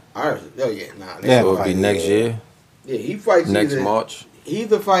March, right? Irish. Oh yeah, nah. They Yeah, So it'll be fight, next year, Yeah, he fights next either, March. He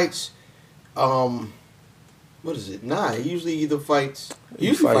either fights, what is it? Nah, he usually either fights. He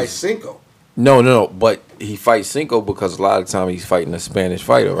usually fights Cinco. No, but he fights Cinco because a lot of time he's fighting a Spanish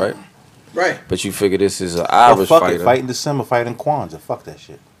fighter, right? Right. But you figure this is an Well, Irish fuck fighter. it. Fight in December. Fight in Kwanzaa. Fuck that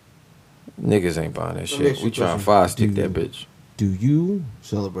shit. Niggas ain't buying that Let me shit. ask you We a trying to question. fire stick Do- that bitch. Do you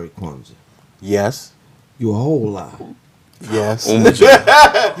celebrate Kwanzaa? Yes. You a whole lot. Yes.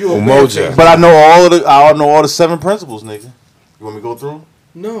 Umoja. You a Umoja. But I know all the 7 principles, nigga. You want me to go through 'em?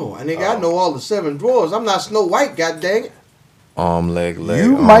 No, I know all the 7 drawers. I'm not Snow White, god dang it. Arm, leg.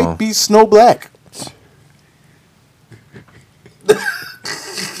 You might be Snow Black.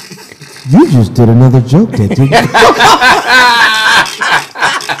 You just did another joke that didn't.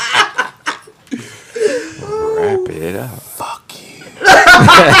 Wrap it up. Fuck you.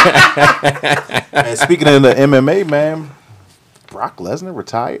 And speaking of the MMA, man, Brock Lesnar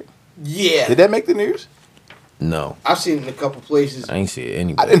retired. Yeah. Did that make the news? No, I've seen it in a couple places. I ain't see it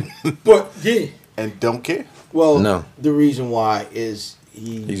anywhere. But yeah. And don't care. Well, No. the reason why is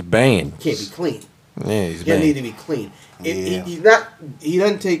he He's banned. can't be clean. Yeah, he's He need banned. to be clean. Yeah. He's not. He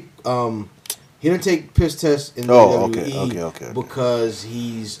doesn't take. He doesn't take piss tests in the Oh, WWE okay. because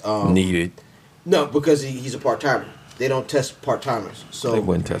he's Needed. no, because he's a part timer. They don't test part timers. They So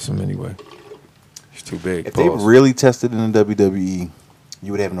wouldn't test him anyway. He's too big. If they Pause. really tested in the WWE,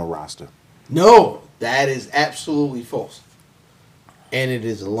 you would have no roster. no, that is absolutely false. And it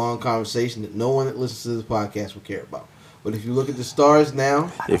is a long conversation that no one that listens to this podcast will care about. But if you look at the stars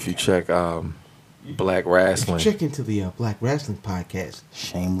now, If you check Black if you Wrestling, check into the Black Wrestling podcast,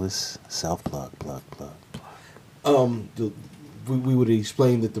 Shameless self-plug, plug. we would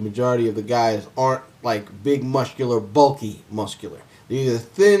explain that the majority of the guys aren't like big, muscular, bulky, muscular. They're either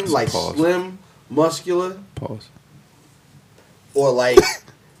thin, like Pause. slim, muscular, pause. or like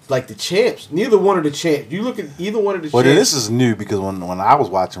like the champs. Neither one of the champs. You look at either one of the Well, then champs. this is new because when I was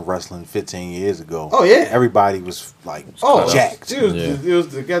watching wrestling 15 years ago, Oh, yeah. everybody was like jacked. It was, Yeah. it was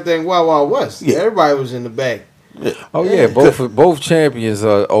the goddamn Wild Wild West. Yeah. Everybody was in the back. Oh yeah, both champions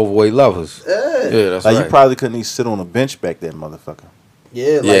are overweight lovers. Yeah, that's Like right. you probably couldn't even sit on a bench back then, motherfucker.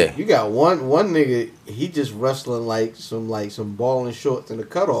 Yeah, like Yeah. you got one nigga. He just wrestling like some ball and shorts and a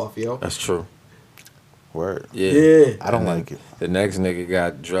cutoff, yo. That's true. Word. Yeah. Yeah. I don't And like it. The next nigga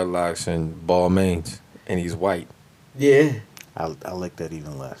got dreadlocks and ball mains, and he's white. Yeah. I like that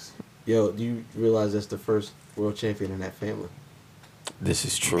even less. Yo, do you realize that's the first world champion in that family? This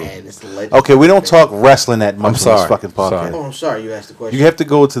is true. And it's the legend. Okay, we don't talk wrestling that much I'm on this sorry. fucking podcast. Sorry. Oh, I'm sorry you asked the question. You have to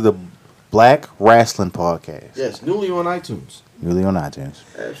go to the Black Wrestling Podcast. Yes, newly on iTunes. Newly on iTunes.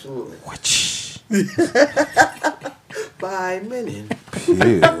 Absolutely. Which 5 minutes.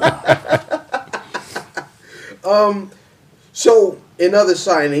 Yeah. So in other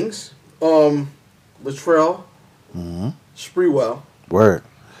signings, Latrell Sprewell Word.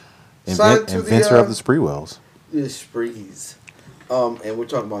 Signed to the, Inventor of the Spreewells. is Sprees. And we're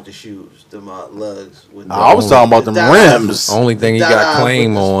talking about the shoes, them lugs. With I was talking about them Dadas. rims. only thing he got Dadas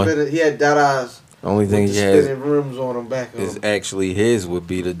claim with the on, spinning- He had Dadas only thing with he the has spinning rims on them back. is actually his would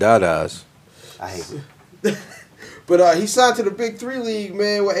be the Dadas. I hate it. But he signed to the Big 3 league,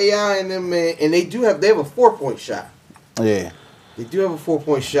 man, with AI and them, man. And they have a 4-point shot. Yeah. They do have a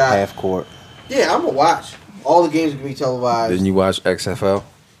 4-point shot. Half court. Yeah, I'm gonna watch. All the games are gonna be televised. Didn't you watch XFL?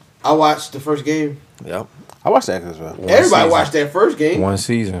 I watched the first game. Yep. I watched that as well. Everybody season. watched that first game. One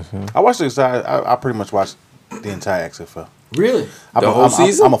season. Huh? I watched it. I pretty much watched the entire XFL. Really? I'm The a- whole I'm-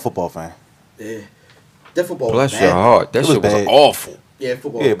 season? I'm a football fan. Yeah. That football Bless was your bad. heart. That It was shit was bad. awful. Yeah,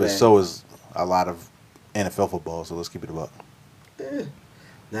 football Yeah, was but bad. so is a lot of NFL football. So let's keep it about. Eh,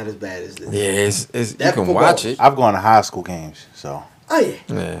 not as bad as this. Yeah, it's you That can football- watch it. I've gone to high school games, so Oh, yeah.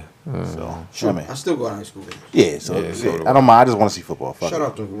 Yeah. sure. I mean, I still go to high school games. yeah. So, Yeah, so do I don't mind. I just want to see football. Fuck Shout it.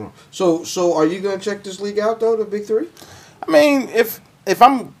 out to everyone. So are you gonna check this league out though, the Big 3? I mean, if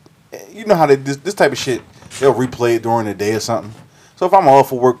I'm you know how this type of shit, they'll replay it during the day or something. So if I'm off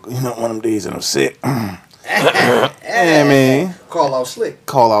for work, one of them days and I'm sick, yeah, man, Call out slick.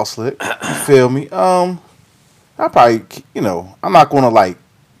 You feel me? I probably, I'm not gonna like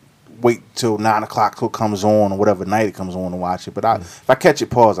wait till 9 o'clock till it comes on or whatever night it comes on to watch it. But if I catch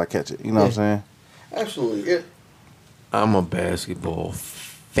it, pause, I catch it. You know what I'm saying? Absolutely. I'm a basketball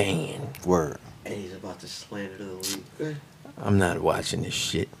fan. Word. And he's about to slander the league. Good. I'm not watching this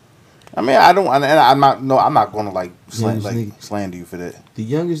shit. I mean, I don't, and I'm not. No, I'm not gonna like nigga. slander you for that. The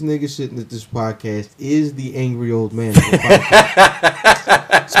youngest nigga sitting at this podcast is the angry old man. Of the podcast.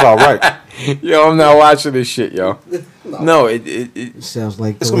 That's about right. Yo, I'm not watching this shit, yo. No, it It sounds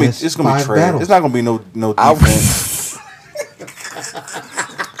like It's gonna be trash. battles. It's not gonna be no defense.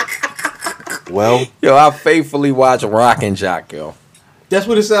 Well, yo, I faithfully watch Rock and Jock, yo. That's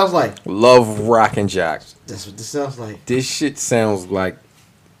what it sounds like. Love Rock and Jock. That's what this sounds like. This shit sounds like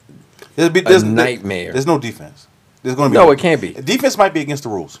there's nightmare. There's no defense. There's gonna be No, it can't be. Defense might be against the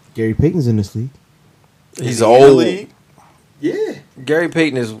rules. Gary Payton's in this league. He's Is he in the old. league? Yeah. Gary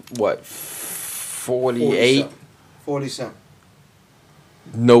Payton is what, 48? 40-something.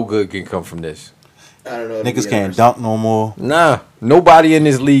 No good can come from this. I don't know. Niggas can't dunk no more. Nah, nobody in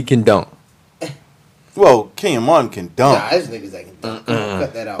this league can dunk. Well, Kenyon Martin can dunk, Nah, there's niggas that can dunk.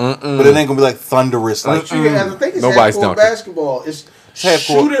 Cut that out. but it ain't gonna be like thunderous. Like But you guys, I think it's Nobody's half-court dunking. basketball. It's half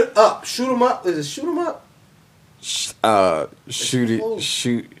court. shoot it up. Shoot 'em up. Is it shoot 'em up? Shoot it, close.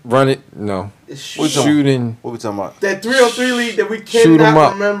 run it. No, It's What you talking shooting. What we talking about? That 3-on-3 league that we Shoot 'em cannot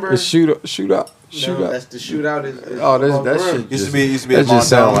up. remember. It's shoot up. No, that's the shootout. Is Oh, above that the rim. shit. Used to be That at just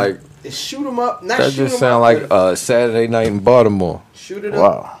sound Montana. like It's shoot 'em up. Not that. shoot 'em Just sound up, like but Saturday night in Baltimore. shoot it up.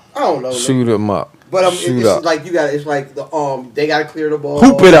 Wow. I don't know. Shoot 'em up. But Shoot it's up. like you got. It's like the they got to clear the ball.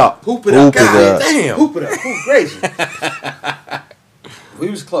 Hoop it up. Hoop it up. Hoop it God up. damn. Hoop it up. Hoop crazy. We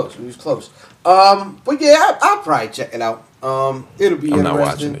was close. But yeah, I'll probably check it out. It'll be I'm not interesting.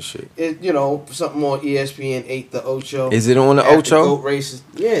 watching this shit. Something on ESPN 8, the Ocho. Is it on the After Ocho? Goat races.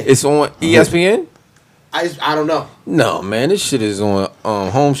 Yeah. It's on ESPN. I don't know. No, man, this shit is on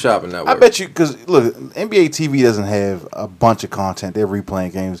Home Shopping Network. I bet you, because look, NBA TV doesn't have a bunch of content. They're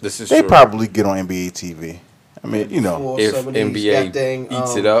replaying games. This is they true. probably get on NBA TV. I mean, Before if some of these NBA goddamn,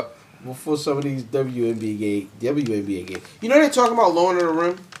 eats it up. Before some of these WNBA games. You know they're talking about lowering the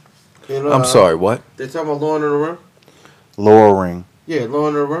rim? I'm sorry, what? They're talking about lowering the rim? lowering. Yeah,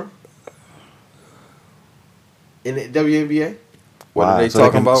 lowering the rim. In the WNBA? What are they So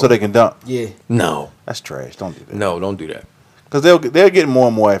talking can, about? So they can dunk. Yeah. No, That's trash. Don't do that. no, don't do that. Because they're getting more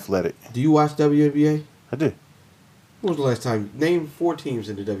and more athletic. Do you watch WNBA? I do. When was the last time? Name 4 teams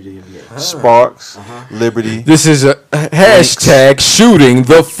in the WNBA. Sparks, Liberty, This is a hashtag shooting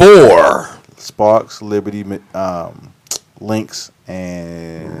the 4. Sparks, Liberty, Lynx,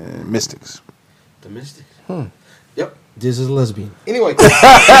 and Mystics. The Mystics. Yep. This is lesbian. Anyway.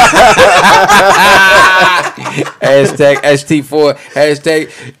 Hashtag ST4. Hashtag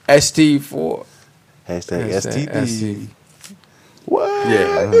ST4. Hashtag Hashtag STD. What?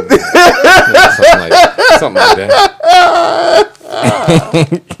 Yeah. something like that.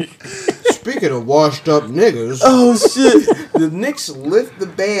 Speaking of washed up niggas. Oh, shit. The Knicks lift the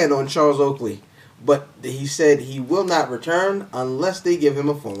ban on Charles Oakley. But he said he will not return unless they give him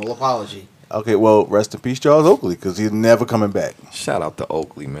a formal apology. Okay, well, rest in peace, Charles Oakley, because he's never coming back. Shout out to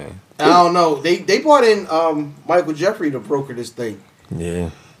Oakley, man. I don't know. They brought in Michael Jeffrey to broker this thing. Yeah.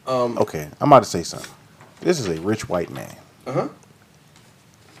 Okay, I'm about to say something. This is a rich white man. Uh-huh.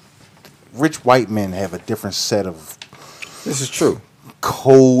 Rich white men have a different set of This is true.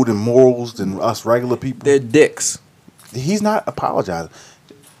 code and morals than us regular people. They're dicks. He's not apologizing.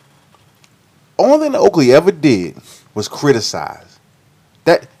 Only thing that Oakley ever did was criticize.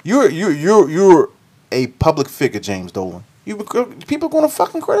 That you're a public figure, James Dolan. People are gonna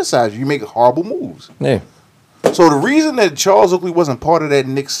fucking criticize you. You make horrible moves. Yeah. So the reason that Charles Oakley wasn't part of that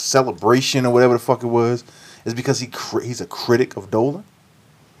Knicks celebration or whatever the fuck it was is because he's a critic of Dolan.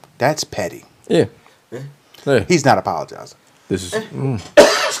 That's petty. Yeah. Yeah. He's not apologizing. This is.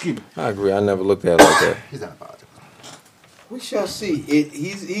 Excuse me. I agree. I never looked at it like that. He's not apologizing. We shall see.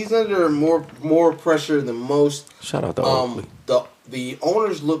 He's under more pressure than most. Shout out to Oakley. The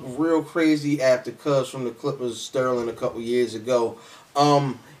owners look real crazy after Cubs from the Clippers Sterling a couple years ago.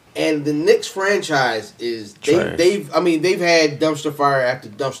 And the Knicks franchise is Trash. they've had dumpster fire after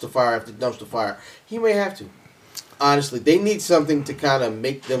dumpster fire after dumpster fire. He may have to. Honestly, they need something to kind of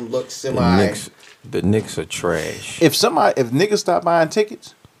make them look semi. The Knicks are trash. If niggas stop buying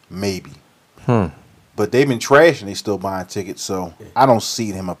tickets, maybe. But they've been trashing. They still buying tickets, so I don't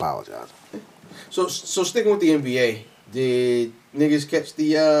see him apologizing. So sticking with the NBA, did niggas catch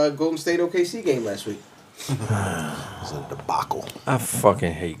the Golden State OKC game last week? It's a debacle. I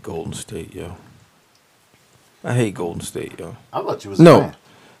fucking hate Golden State, yo. I hate Golden State, yo. I thought you was a No. fan.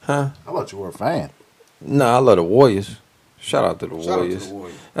 Huh? I thought you were a fan. Nah, I love the Warriors. Shout out to the Shout out to Warriors. the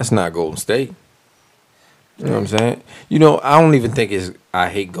Warriors. That's not Golden State. You know what I'm saying? You know, I don't even think it's I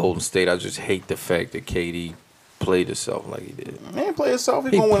hate Golden State. I just hate the fact that KD played himself like he did. He ain't play himself.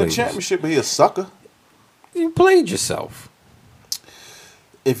 He He gonna win a plays. championship, but he a sucker. You played yourself.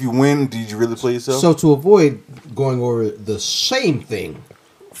 If you win, did you really play yourself? So to avoid going over the same thing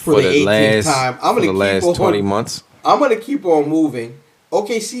for the 18th time, I'm for gonna the last keep 20 on. months. I'm gonna keep on moving.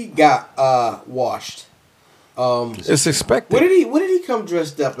 OKC got washed. It's expected. What did he come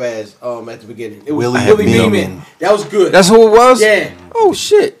dressed up as at the beginning? It was Willie Willie Beeman. Beeman. That was good. That's who it was? Yeah. Oh,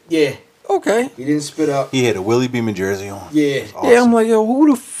 shit. Yeah. Okay. He didn't spit up. he had a Willie Beeman jersey on. Yeah. Awesome. Yeah, I'm like, yo,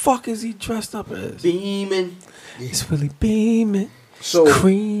 who the fuck is he dressed up as? Beaming. It's really beaming. So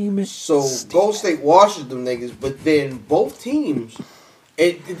Creaming. So Golden State washes them niggas, but then both teams,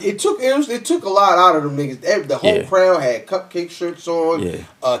 it took a lot out of them niggas. The whole Yeah. crowd had cupcake shirts on.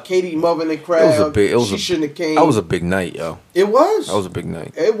 Yeah. Katie Mother in the crowd. She shouldn't have came. That was a big night, yo. It was. That was a big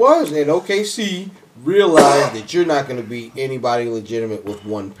night. It was, and OKC realized that you're not going to beat anybody legitimate with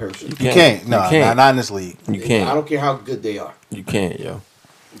one person. You can't. No, You can't. not in this league. You I can't. don't care how good they are. You can't, yo.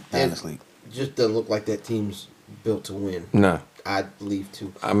 Not in this league. It just doesn't look like that team's built to win. Nah. I believe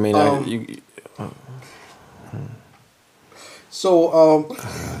too. I mean, So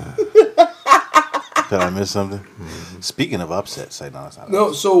Did I miss something? Speaking of upsets, say no, it's not.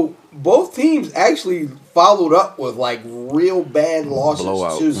 no, so both teams actually followed up with like real bad losses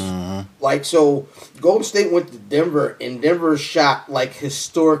Blowouts. too. Like so, Golden State went to Denver, and Denver shot like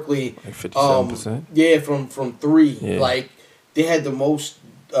historically, Like 57%? Yeah, from three. Yeah. Like they had the most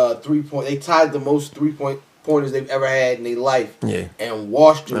 3-point. They tied the most 3-point pointers they've ever had in their life. Yeah. and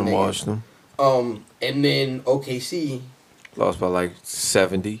washed them. And niggas. washed them. And then OKC, Lost by like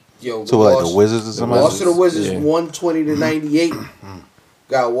 70. yo, So like the Wizards or They something? lost to the Wizards Yeah. 120-98.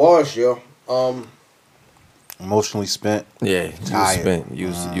 Got washed, yo. Emotionally spent. Yeah, you Tired. spent.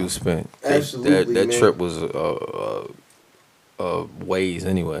 You spent. Absolutely, That man. trip was ways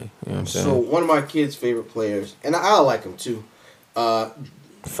anyway. You know what I'm saying? So one of my kids' favorite players, and I like him too.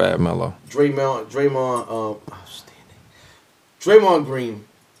 Fat Mello. Draymond Green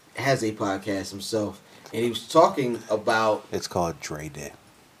has a podcast himself, and he was talking about It's called Dre Day.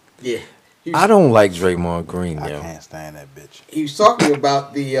 he was, I don't like Draymond Green, I yo. can't stand that bitch. he was talking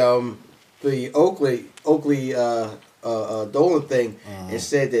about the Oakley Dolan thing, and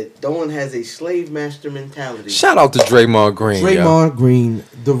said that Dolan has a slave master mentality. Shout out to Draymond Green, yo. Draymond Green,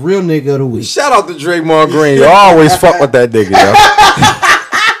 the real nigga of the week. Shout out to Draymond Green. You always fuck with that nigga, yo.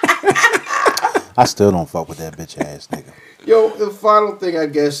 I still don't fuck with that bitch ass nigga. Yo, the final thing I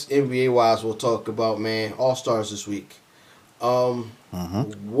guess NBA wise we'll talk about, man. All Stars this week. What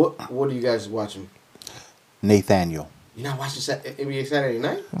are you guys watching? Nathaniel. You're not watching NBA Saturday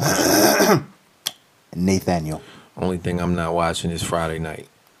Night? Nathaniel. Only thing I'm not watching is Friday night.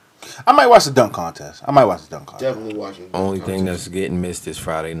 I might watch the dunk contest. Definitely watching. Only thing that's getting missed is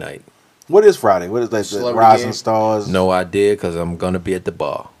Friday night. What is Friday? What is that? The Celebrity Rising game. Stars? No idea, because I'm going to be at the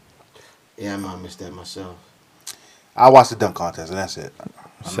bar. Yeah, I might miss that myself. I watch the dunk contest, and that's it.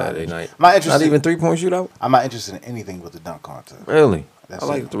 Saturday night. I'm not interested. Not even 3-point shootout? I'm not interested in anything with the dunk contest. Really? That's I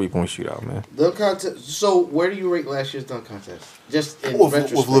like it. the 3-point shootout, man. Dunk contest. So, where do you rate last year's dunk contest? Just in With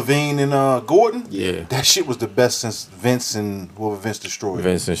retrospect. Levine and Gordon? Yeah. That shit was the best since Vince and whoever Vince destroyed.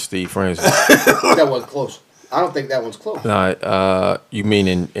 Vince and Steve Francis. That wasn't close. I don't think that one's close. Nah, you mean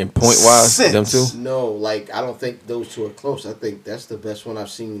in point wise? Them two? Since. No, like I don't think those two are close. I think that's the best one I've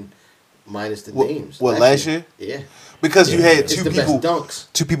seen, minus the What- names. what, last year? Yeah, Because you Yeah. had it's two the people, best dunks.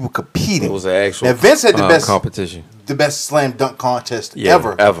 two people competing. It was an actual Now Vince had the best competition. the best slam dunk contest Yeah,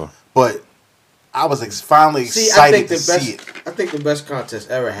 ever. ever. But I was finally See, I excited think to the best. see it. I think the best contest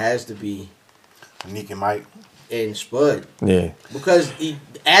ever has to be Nick and Mike. in Spud Yeah. because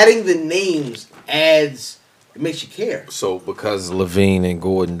adding the names adds. It makes you care. So because Levine and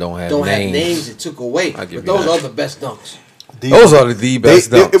Gordon don't have Don't names, have names. It took away. I give But you those that. are the best dunks. those are the best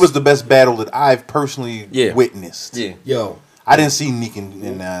dunks. It was the best battle that I've personally Yeah. witnessed. Yo, I didn't see Nick and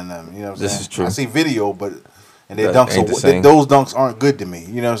you know what I'm saying? This is true. I see video, but and their That dunks ain't the are, same. those dunks aren't good to me.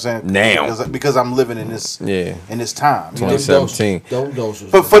 You know what I'm saying? Now. because I'm living in this Yeah. in this time. You know? 2017. Don't those.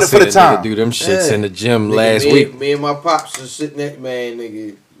 But for I the seen a nigga time, do them shits Yeah. in the gym Nigga, last me, week. Me and my pops are sitting there, man,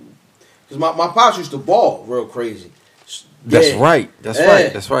 nigga. Because my pops used to ball real crazy. That's Yeah. right. That's Yeah.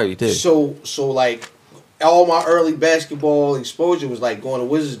 right. That's right. He did. So like all my early basketball exposure was like going to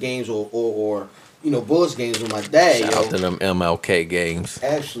Wizards games or Bullets games with my dad. Shout yo. out to them MLK games.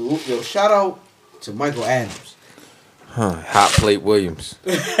 Absolutely. Yo, shout out to Michael Adams. Hot Plate Williams.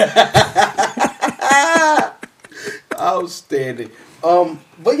 Outstanding.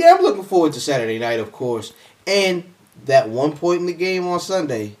 But yeah, I'm looking forward to Saturday night, of course, and that one point in the game on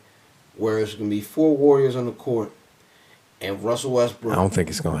Sunday where it's gonna be 4 Warriors on the court and Russell Westbrook. I don't think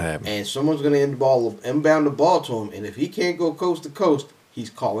it's gonna happen. And someone's gonna inbound the ball to him, and if he can't go coast to coast, he's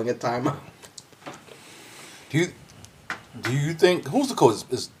calling a timeout. Do you think who's the coach?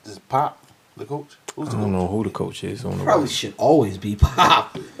 Is Pop the coach? Who's the I don't coach? know who the coach is. On the Probably should always be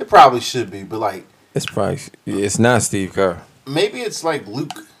Pop. It probably should be, but like It's not Steve Kerr. maybe it's like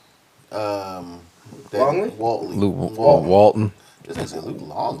Luke. Longley? Luke Walton. This is Luke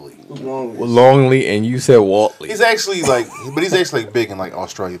Longley. Longley, and you said Waltley. He's actually he's actually big in like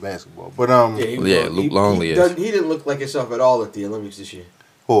Australia basketball. But Luke Longley he is. He didn't look like himself at all at the Olympics this year.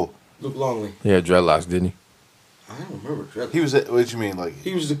 who? Luke Longley. He had dreadlocks, didn't he? I don't remember. He was what you mean like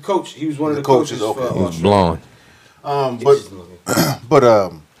He was the coach. He was one of The the coaches. coaches, okay. For He was blonde. but I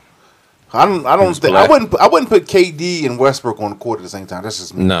don't think I wouldn't put KD and Westbrook on the court at the same time. That's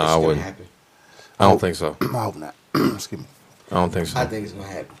just me. No, I It's wouldn't. gonna happen. I don't think so. I hope not. Excuse me. I don't think so. I think it's gonna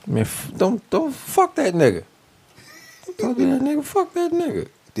happen. Man, don't fuck that nigga. Talk to that nigga. Fuck that nigga.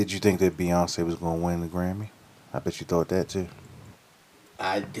 Did you think that Beyonce was going to win the Grammy? I bet you thought that too.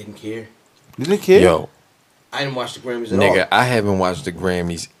 I didn't care. You didn't care? Yo, I didn't watch the Grammys at nigga, all. I haven't watched the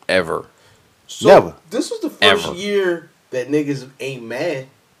Grammys ever. So Never. this was the first Ever. year that niggas ain't mad.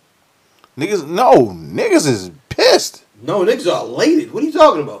 Niggas is pissed. No, niggas are elated. What are you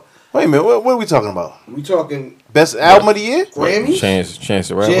talking about? Wait a minute, what are we talking about? We talking Best album of the year? Grammys? Chance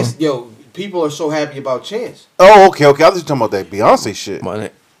the Rapper. Yo, people are so happy about Chance. Oh, okay. I was just talking about that Beyonce shit. My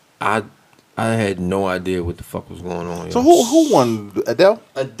nigga, I had no idea what the fuck was going on. So yo. who won? Adele?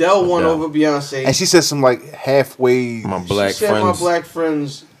 Adele won Adele. over Beyonce. And she said some like halfway. My black she said friends. my black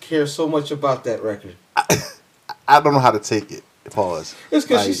friends care so much about that record. I don't know how to take it. Pause. It's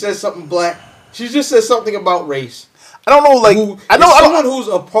because she Like, said something black. She just said something about race. I don't know. Like I know. Someone who's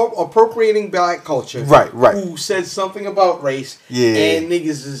appropriating black culture. Right. Who said something about race. Yeah. And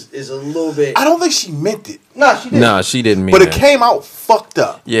niggas is a little bit. I don't think she meant it, Nah, she didn't. Nah, she didn't mean but it that. came out fucked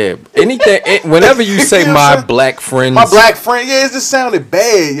up. Yeah, anything. Whenever you say You know what I'm my saying? black friends, My black friend. Yeah, it just sounded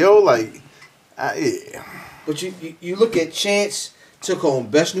bad, yo. Like, yeah. But you look at Chance took home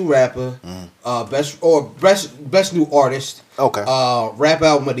best new rapper, best new artist, Okay. rap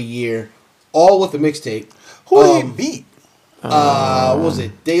album of the year, all with a mixtape. Who did he beat? What was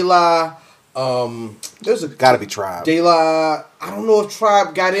it? De La. There's a Gotta be Tribe. De La. I don't know if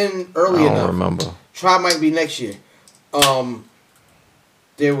Tribe got in I early don't enough. remember. Tribe might be next year.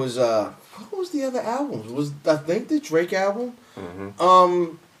 There was what was the other albums? Was I think the Drake album?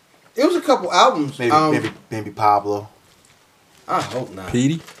 It was a couple albums. Maybe Pablo. I hope not.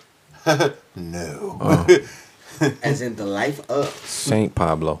 Petey, No. As in the life of. Saint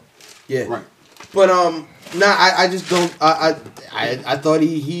Pablo. Yeah. Right. But I just don't. I thought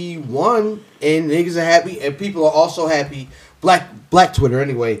he won, and niggas are happy, and people are also happy. Black Twitter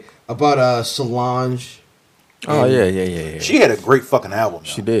anyway about Solange. Oh yeah. She had a great fucking album.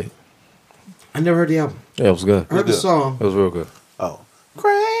 She though. did. I never heard the album. Yeah, it was good. I heard the good. song. It was real good. Oh.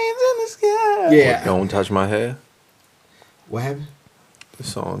 Cranes in the sky. Yeah. Don't touch my hair. What happened? The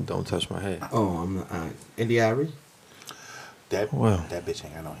song "Don't Touch My Hair." Oh, I'm not. India.Arie. That Wow. that bitch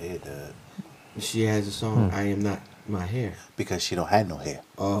ain't got no hair, dude. She has a song. I am not my hair. Because she don't have no hair.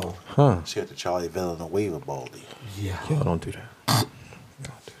 Oh, Huh? She got the Charlie Villanueva baldy. yeah. Yo, don't do that.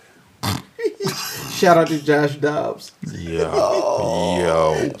 Shout out to Josh Dobbs.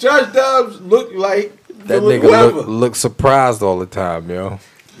 Yo. Josh Dobbs looked like That Philip nigga Weber. look surprised all the time, yo.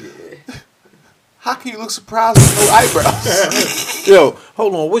 How can you look surprised with no eyebrows? Yo,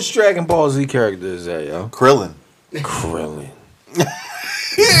 hold on. Which Dragon Ball Z character is that, yo? Krillin. Krillin.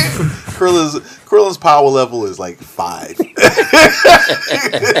 Krillin's power level is like 5.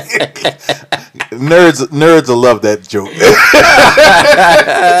 Nerds will love that joke.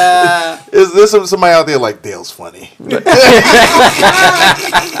 There's somebody out there like Dale's funny.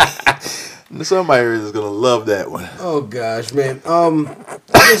 Somebody is gonna love that one. Oh gosh, man. I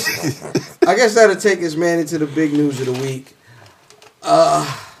guess that'll take us, man, into the big news of the week.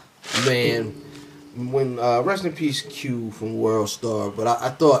 Man, when rest in peace Q from World Star, but I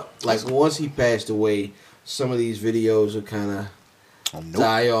thought like once he passed away, some of these videos would kind of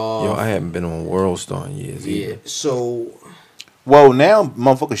die off. Yo, I haven't been on World Star in years yeah. either. So Well, now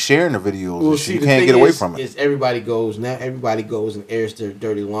motherfuckers sharing the videos. well, and see, shit. You the can't thing get away is, from it. is everybody goes and airs their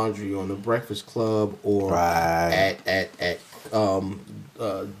dirty laundry on the Breakfast Club or Right. at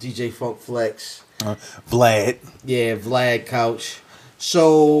DJ Funk Flex. Vlad. Yeah, Vlad Couch.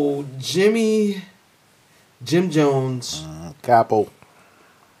 So Jim Jones Capo.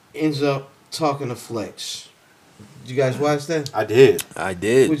 ends up talking to Flex. Did you guys watch that? I did. I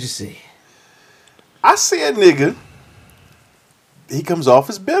did. What'd you see? I see a nigga. He comes off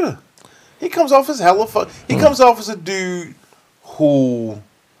as bitter. He comes off as hella fuck. He comes off as a dude who.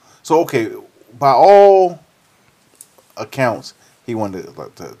 So okay, by all accounts, he wanted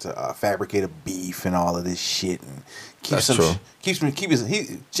to fabricate a beef and all of this shit and keep That's true. He's on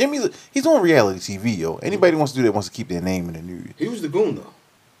reality TV, yo. Anybody who wants to do that wants to keep their name in the news. He was the goon though.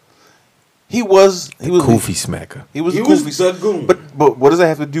 He was Koofy smacker. He was He the was goofy the goon. But what does that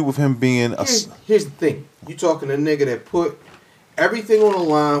have to do with him being a? Here's the thing. You talking to a nigga that put everything on the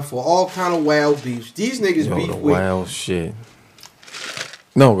line for all kind of wild beefs. These niggas Yo, beef the with wild shit.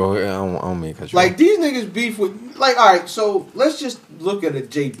 No, go ahead. I don't mean to cut you like off. these niggas beef with like all right. So let's just look at a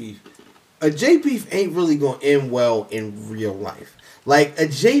J beef. A J beef ain't really gonna end well in real life. Like a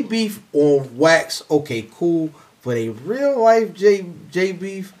J beef on wax, okay, cool. But a real life J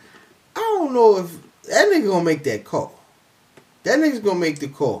beef, I don't know if that nigga gonna make that call. That nigga's gonna make the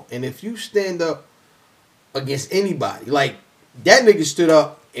call. And if you stand up against anybody, like that nigga stood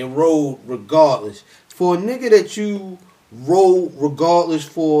up and rode regardless. For a nigga that you rode regardless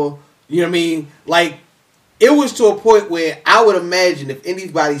for, you know what I mean? Like, it was to a point where I would imagine if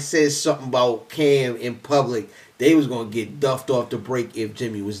anybody says something about Cam in public, they was gonna get duffed off the break if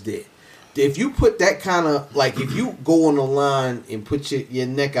Jimmy was there. If you put that kind of, like, if you go on the line and put your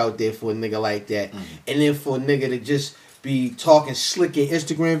neck out there for a nigga like that, and then for a nigga to just be talking slick in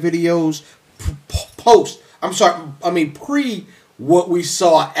Instagram videos, pre what we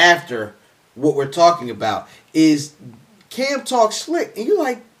saw after what we're talking about, is Cam talk slick. And you're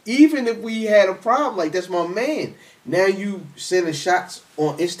like, even if we had a problem, like, that's my man. Now you sending shots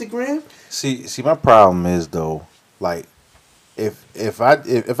on Instagram? See, my problem is though, like, if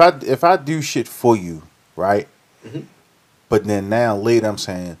I do shit for you, right? Mm-hmm. But then now later I'm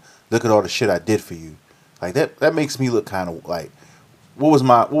saying, look at all the shit I did for you. Like that makes me look kind of like, what was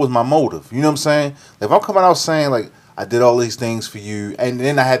my motive? You know what I'm saying? Like, if I'm coming out saying like I did all these things for you, and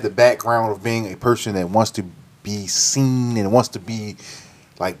then I had the background of being a person that wants to be seen and wants to be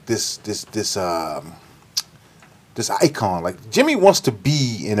like this icon. Like Jimmy wants to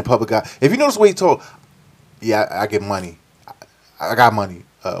be in the public eye. If you notice the way he talk, yeah, I get money. I got money.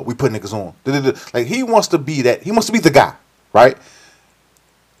 We put niggas on. Like he wants to be that. He wants to be the guy, right?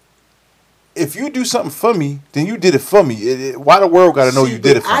 If you do something for me, then you did it for me. Why the world got to know you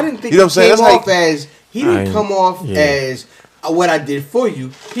did it for me? I didn't think you know what I'm saying? Came off as he didn't come off as what I did for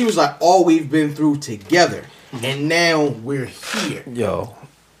you. He was like, all we've been through together, and now we're here. Yo,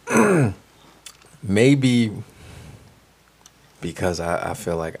 maybe because I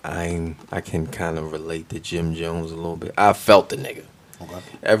feel like I can kind of relate to Jim Jones a little bit. I felt the nigga.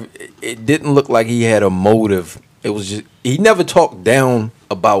 Okay. It didn't look like he had a motive. It was just he never talked down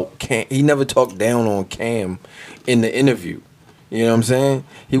about Cam. He never talked down on Cam in the interview. You know what I'm saying?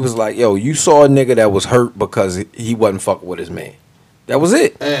 He was like, "Yo, you saw a nigga that was hurt because he wasn't fucking with his man." That was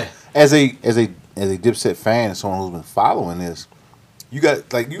it. As a Dipset fan and someone who's been following this, you got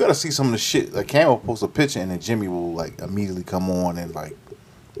to see some of the shit. Like Cam will post a picture and then Jimmy will like immediately come on and like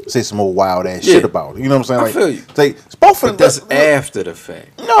say some old wild ass shit about it. You know what I'm saying? I feel you. Like it's both of them. That's after the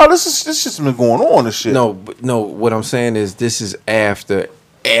fact. No, this shit's been going on and shit. No. What I'm saying is this is after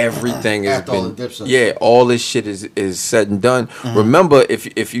everything has After all been. the Dipset Yeah, all this shit is said and done. Mm-hmm. Remember,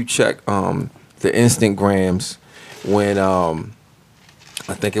 if you check the Instagrams when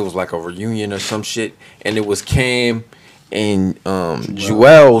I think it was like a reunion or some shit, and it was Cam and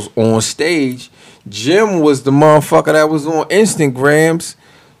Joel's on stage. Jim was the motherfucker that was on Instagrams.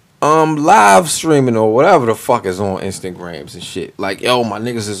 Live streaming or whatever the fuck is on Instagrams and shit. Like, yo, my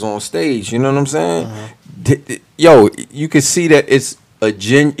niggas is on stage. You know what I'm saying? Yo, you could see that it's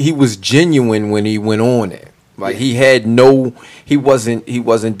he was genuine when he went on there. Like he wasn't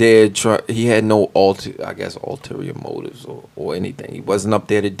there. He had no ulterior motives or anything. He wasn't up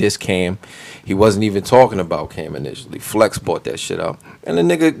there to diss Cam. He wasn't even talking about Cam initially. Flex bought that shit up, and the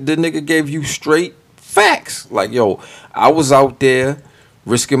nigga gave you straight facts. Like, yo, I was out there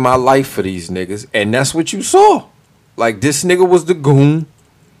risking my life for these niggas, and that's what you saw. Like, this nigga was the goon,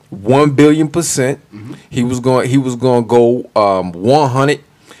 1,000,000,000%. Mm-hmm. He was going to go 100.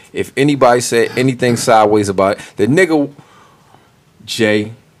 If anybody said anything sideways about it, the nigga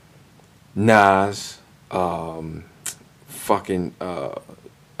Jay, Nas,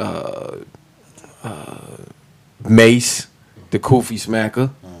 Mace, the Koofy smacker.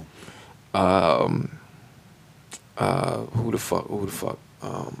 Who the fuck?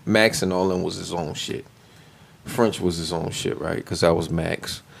 Max and all them was his own shit. French was his own shit, right? Because that was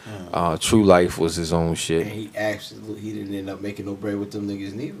Max. True Life was his own shit. And he didn't end up making no bread with them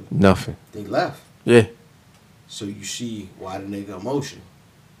niggas neither. Nothing. They left. Yeah. So you see why the nigga emotional.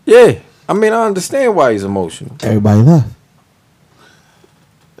 Yeah. I mean, I understand why he's emotional. Everybody left.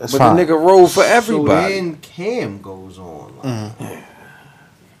 That's But fine. the nigga rolled for everybody. So then Cam goes on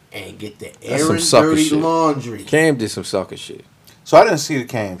and get the That's some Aaron sucker dirty shit. laundry. Cam did some sucker shit. So I didn't see the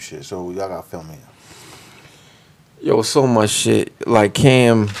Cam shit, so y'all gotta film me. Yo, so much shit. Like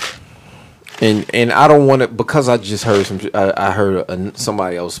Cam, and I don't want to, because I just heard I heard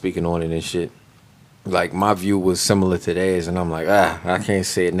somebody else speaking on it and shit. Like my view was similar to theirs, and I'm like, I can't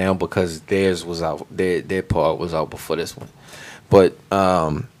say it now because theirs was out. Their part was out before this one. But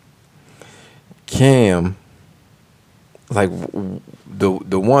Cam, like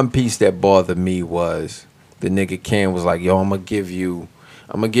the one piece that bothered me was the nigga Cam was like, yo, I'm gonna give you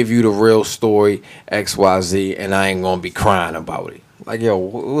the real story, XYZ, and I ain't gonna be crying about it. Like, yo,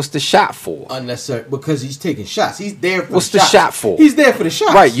 what's the shot for? Unnecessary, because he's taking shots. He's there for What's the the shots. shot for? He's there for the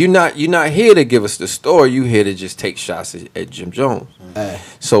shots. Right, you're not here to give us the story. You here to just take shots at Jim Jones.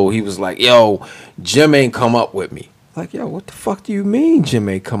 So he was like, yo, Jim ain't come up with me. Like, yo, what the fuck do you mean Jim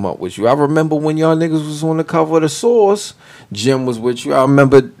ain't come up with you? I remember when y'all niggas was on the cover of The Source, Jim was with you. I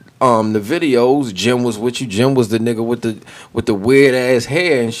remember the videos, Jim was with you. Jim was the nigga with the weird ass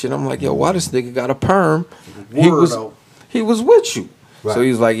hair and shit. I'm like, yo, why this nigga got a perm? He was with you. Right. So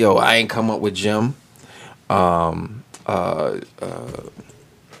he's like, yo, I ain't come up with Jim. A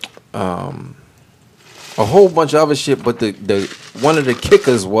whole bunch of other shit, but the one of the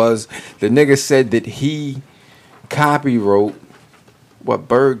kickers was the nigga said that he copywrote what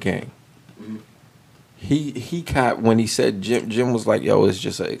Bird Gang. He when he said Jim was like, yo, it's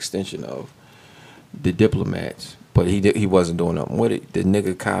just an extension of the Diplomats, but he wasn't doing nothing with it. The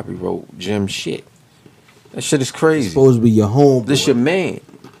nigga copywrote Jim shit. That shit is crazy. It's supposed to be your home. This your man.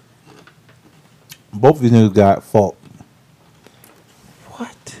 Both of these niggas got fault.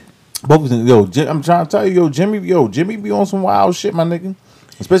 What? Both of them, I'm trying to tell you, Jimmy be on some wild shit, my nigga.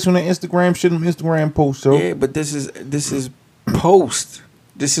 Especially on the Instagram shit, on Instagram posts, so. Yeah, but this is post.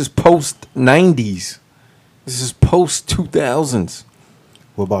 This is post 90s. This is post 2000s.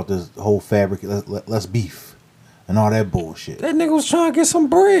 What about this whole fabric? Let's beef and all that bullshit. That nigga was trying to get some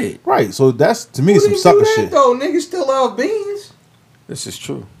bread. Right. So that's to me Who some didn't sucker do that, shit. though? Niggas still love beans. This is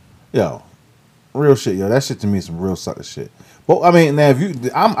true. Yo, real shit, yo. That shit to me is some real sucker shit. But I mean, now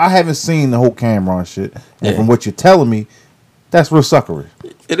if I haven't seen the whole Cameron shit, and Yeah. from what you're telling me, that's real suckery.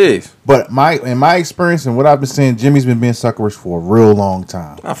 It is. But in my experience and what I've been seeing, Jimmy's been being suckerish for a real long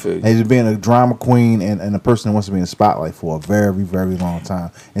time. I feel you. And he's been being a drama queen and a person that wants to be in the spotlight for a very, very long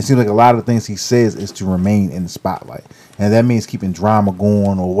time. And it seems like a lot of the things he says is to remain in the spotlight. And that means keeping drama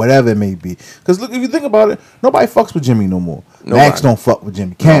going or whatever it may be. Because look, if you think about it, nobody fucks with Jimmy no more. Nobody. Max don't fuck with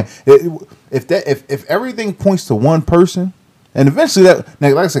Jimmy. If everything points to one person, and eventually that,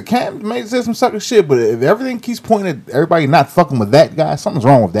 like I said, Cam may say some sucker shit, but if everything keeps pointing at everybody not fucking with that guy, something's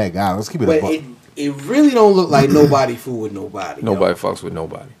wrong with that guy. Let's keep it a But buck. it really don't look like nobody fool with nobody. Nobody fucks with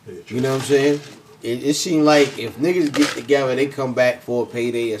nobody. You know what I'm saying? It seemed like if niggas get together, they come back for a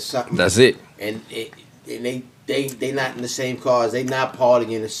payday or something. That's it. And they not in the same cars. They not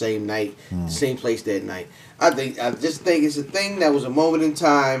partying the same night, the same place that night. I just think it's a thing that was a moment in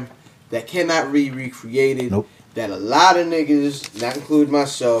time that cannot be recreated. Nope. That a lot of niggas, not including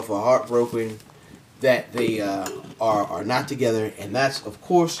myself, are heartbroken that they are not together, and that's of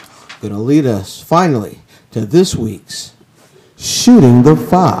course gonna lead us finally to this week's Shooting the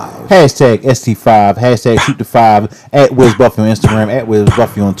Five. Hashtag ST5, hashtag shoot the 5, at Wiz Buffy on Instagram, at Wiz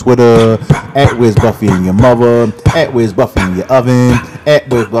Buffy on Twitter, at Wiz Buffy in your mother, at Wiz Buffy in your oven, at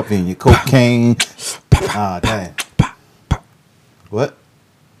Wiz Buffy in your cocaine. Ah, damn. What?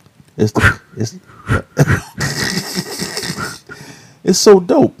 It's so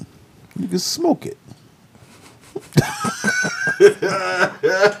dope. You can smoke it.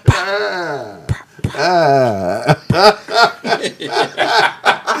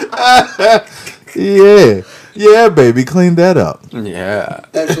 Yeah, baby, clean that up. Yeah.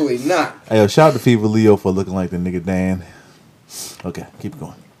 Absolutely not. Hey, yo, shout out to Fever Leo for looking like the nigga Dan. Okay, keep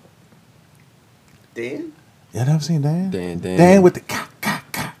going. Dan? You never seen Dan? Dan. with the ka.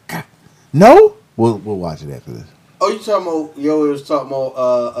 No? We'll watch it after this. Oh, you talking about? Yo, it was talking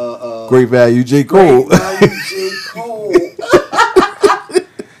about Great value, J. Cole. Great Value J. Cole.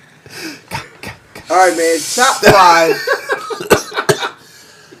 All right, man. Top 5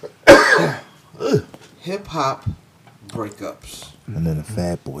 hip hop breakups. And then the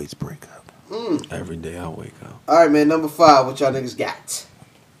Fat Boys break up. Every day I wake up. All right, man. Number 5. What y'all niggas got?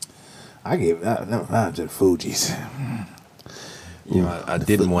 I gave to the Fugees. You know, I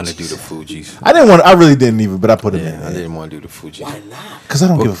didn't want to do the Fugees. I really didn't even, but I put them in. Yeah, I didn't want to do the Fugees. Why not? Because I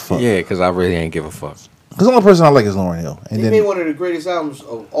don't give a fuck. Yeah, because I really ain't give a fuck. Because the only person I like is Lauryn Hill. And They then, made one of the greatest albums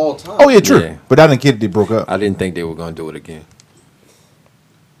of all time. oh, yeah, true. Yeah. But I didn't get it. They broke up. I didn't think they were going to do it again.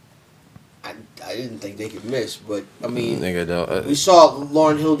 I didn't think they could miss, but I mean, Nigga, we saw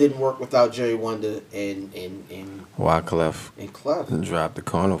Lauryn Hill didn't work without Jerry Wonder and Wyclef Clef. dropped the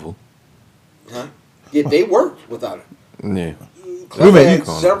Carnival. Huh? Yeah, they worked without it. Yeah. Clef made had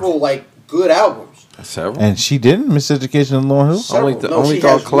Carnival. several like good albums. Several? And she didn't, Miseducation of Lauryn Hill? Several. No, only she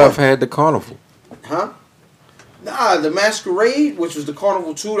thought has Clef one. had the Carnival. Huh? Nah, the Masquerade, which was the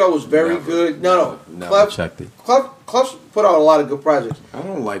Carnival 2, that was very Never- good. No, never checked it. Clef put out a lot of good projects. I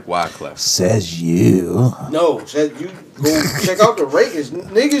don't like Wyclef. Says you. No, said you go check out the ratings.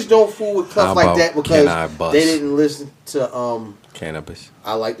 Niggas don't fool with How Clef like about that Can I because Bust? they didn't listen to Cannabis.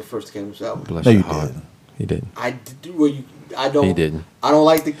 I like the first Cannabis album. Bless No, your you heart. didn't. He didn't. I did. Well, I don't. He didn't. I don't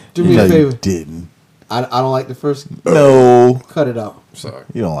like the. Do me No, a you favor. didn't. I don't like the first. No. Cut it out. Sorry.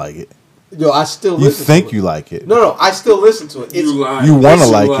 You don't like it. Yo, I still You listen. think to it. you like it. No, I still listen to it. It's lying. You wanna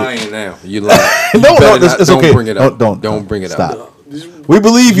Yes, like it. lying now. You lying. No, You no, better it's don't okay. bring it up. Don't bring it stop. up. We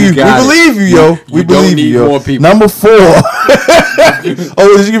believe you. You We got it. believe you, yo. You We don't believe need you, yo. more people. Number 4.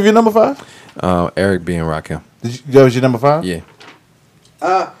 Oh, did you give your number 5? Eric B. and Rakim. That was your number 5? Yeah.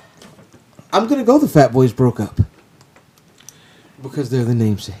 I'm gonna go. The Fat Boys broke up because they're the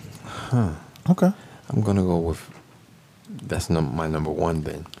namesake. Okay. I'm gonna go with. That's my number 1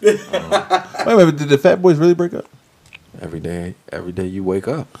 then. Wait a minute. Did the Fat Boys really break up? Every day you wake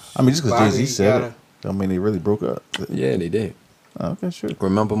up. I mean, just because Bonnie, Jay-Z you said gotta- it. I mean, they really broke up. Yeah, they did. Oh, okay, sure.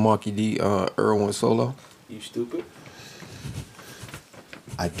 Remember Marky D, Earl went solo? You stupid.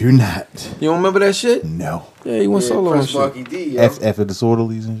 I do not. You don't remember that shit? No. Yeah, he went solo and Prince shit. Marky D. Yo. After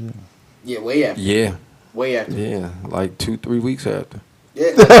Disorderlies and shit. Yeah, way after. Yeah, Way after. yeah, like 2-3 weeks after.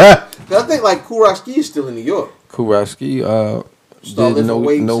 Yeah. 'Cause I think like Kool Rock Ski is still in New York. Kurowski Start did lifting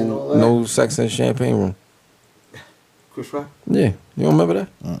weights and all that. no Sex and Champagne Room. Chris Rock. Yeah, you don't remember that?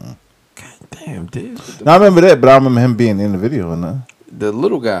 God damn, dude. No, I remember that, but I remember him being in the video and The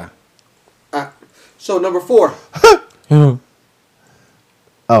little guy. So number 4.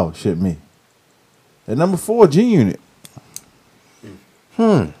 Oh, shit, me. At number 4, G-Unit.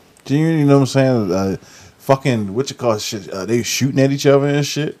 G-Unit, you know what I'm saying? Fucking, what you call it, shit? They shooting at each other and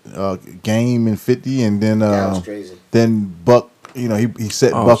shit. Game and 50, and then That was crazy. then Buck, you know, he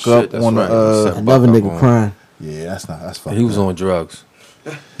set Oh, Buck shit, up that's on right. He the. set Another Buck up nigga on- crying. Yeah, that's fucking. He was up. on drugs.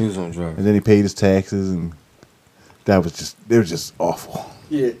 He was on drugs. And then he paid his taxes, and it was just awful.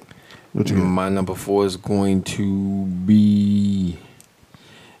 Yeah. What you got? My number 4 is going to be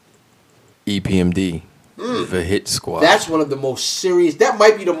EPMD, the Hit Squad. That's one of the most serious. That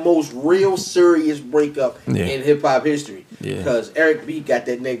might be the most real serious breakup Yeah. in hip hop history. Yeah. Because Eric B got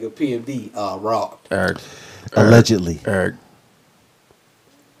that nigga PMD robbed. Eric. Allegedly. Eric.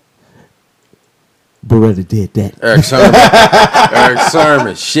 Beretta did that. Eric Sermon. Eric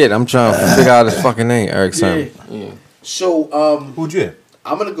Sermon. Shit, I'm trying to figure out his fucking name. Eric Sermon. Yeah. So Who'd you have?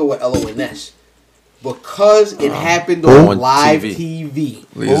 I'm gonna go with LONS because it happened On on live TV. TV.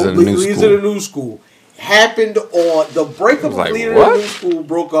 Leaders of the New Leaders School. of the New School happened on the breakup of Like, Leader what? of the New School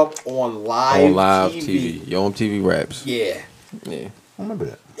broke up on live, On live TV. TV. Yo MTV Raps. Yeah. Yeah. I remember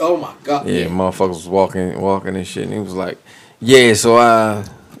that. Oh my god. Yeah, motherfuckers was walking and shit, and he was like, "Yeah, so I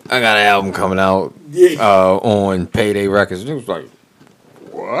got an album coming out Yeah. on Payday Records." And he was like,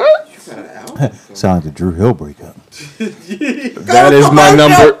 "What?" Sounds like the Drew Hill breakup. That is my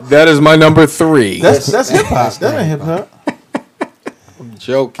number. That is my number 3. That's hip hop. That ain't hip hop.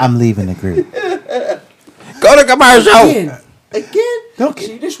 Joke. I'm leaving the group. Go to commercial. Again? Don't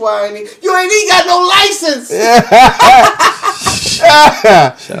See, this why I ain't you ain't even got no license.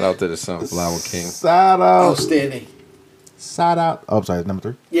 Shout out to the Sunflower King. Side out. Outstanding. Side out. Oh, I'm sorry. Number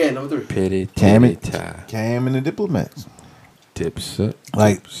 3. Yeah, number 3. Pity, Cam titty, it. tie. Cam and the Diplomats. Dipset.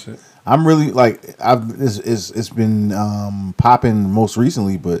 Like, Dipset. I'm really like it's been popping most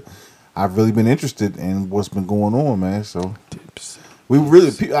recently, but I've really been interested in what's been going on, man. So Dipset.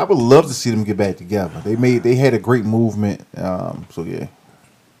 I would love to see them get back together. They had a great movement. So yeah.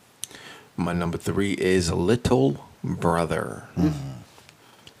 My number 3 is Little Brother.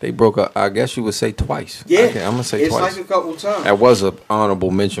 They broke up. I guess you would say twice. Yeah. Okay, I'm gonna say it's twice. like a couple times. That was a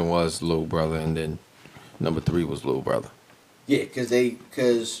honorable mention. Was Little Brother, and then number 3 was Little Brother. Yeah,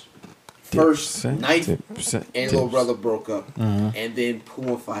 because first Dipset, Knife Dipset, and Little Dipset. Brother broke up, and then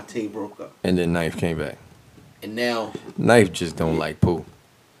Pooh and Fate broke up, And then Knife came back. and now Knife just don't like Pooh.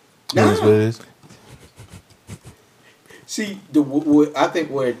 Nah. That's what it is. See, I think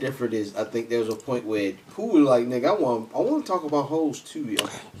where it different is, I think there was a point where who was like, nigga, I want to talk about hoes too, yo.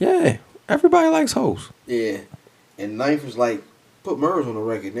 Yeah, everybody likes hoes. Yeah, and Ninth was like, put Murs on the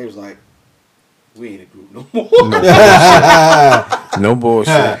record. And they was like, we ain't a group no more. No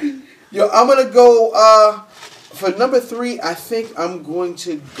bullshit. Yo, I'm gonna go for number 3. I think I'm going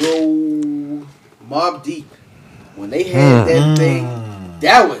to go Mobb Deep. When they had that thing,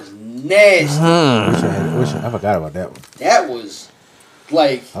 that was nasty. I forgot about that one. That was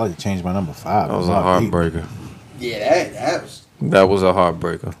like, I like to change my number 5. That was a heartbreaker. yeah, that was. That was a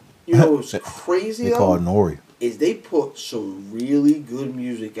heartbreaker. You know what's crazy They though? called Nori. Is they put some really good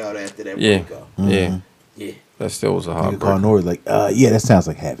music out after that Yeah. breakup. Yeah. Yeah. That still was a They called heartbreaker. Nori like, yeah, that sounds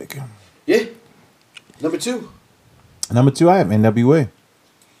like Havoc. Yeah. Number 2. Number 2, I have NWA.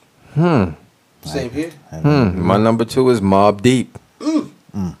 Same here. My number 2 is Mobb Deep.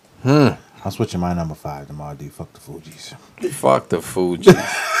 I'm switching my number 5 to Mobb Deep. Fuck the Fugees. Fuck the Fugees.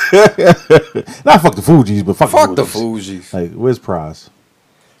 Not fuck the Fugees, but fuck Fuck the the Fugees. Like, where's Prize?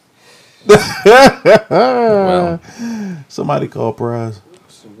 Well, Somebody call Prize.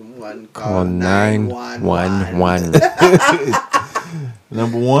 Someone call 911.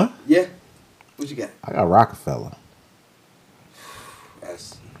 Number 1, Yeah. What you got? I got Rockefeller.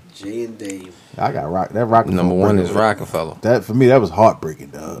 That's Jay and Dave. I got that Rockefeller. Number 1 is breakup. Rockefeller. That for me, that was heartbreaking,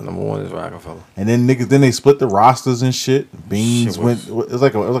 dog. Number 1 is Rockefeller. And then niggas, then they split the rosters and shit. Beans Shit was- went. It was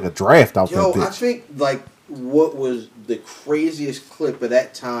like a draft out Yo, that I bitch. think like what was the craziest clip of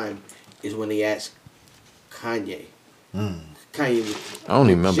that time is when he asked Kanye. Kanye was I don't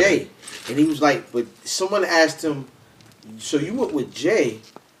even remember Jay, and he was like, but someone asked him, so you went with Jay,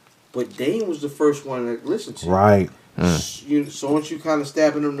 but Dame was the first one to listen to. Right. So once you kind of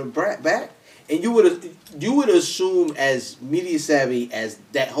stabbing him in the back, and you would assume as media savvy as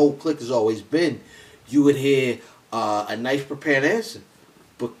that whole clique has always been, you would hear a nice prepared answer.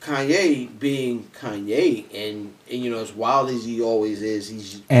 But Kanye being Kanye, and you know, as wild as he always is,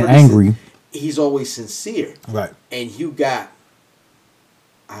 he's And pretty angry. He's always sincere. Right. And you got,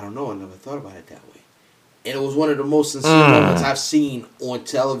 I don't know, I never thought about it that way. And it was one of the most sincere moments I've seen on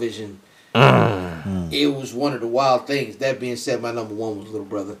television. It was one of the wild things. That being said, my number 1 was Little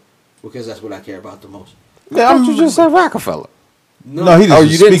Brother, because that's what I care about the most. I thought you just said Rockefeller. No, he just Oh,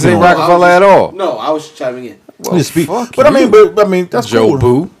 you didn't say speaking on- Rockefeller at all? No, I was chiming in. Well, He just speak. fuck But I you, mean, that's Joe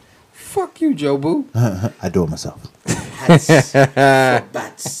cool. Boo. Fuck you, Joe Boo. I do it myself. Hats for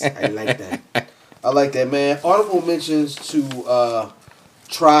bats. I like that. I like that, man. Honorable mentions to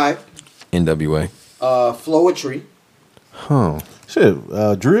Tribe, NWA. Floetry, Huh.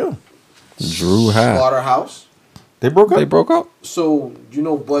 Shit, Drill. Drew High. Slaughterhouse. They broke up. They broke up? So you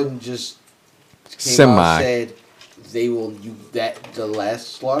know, Budden just came Semi. out and said they will. The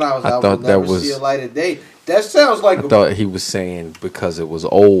last Slaughterhouse I album thought will that never was- see a light of day. That sounds like I thought he was saying because it was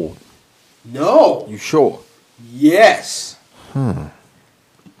old. no. You sure? Yes.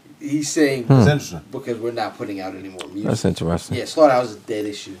 He's saying That's interesting. because we're not putting out any more music. That's interesting. Yeah, Slaughterhouse is a dead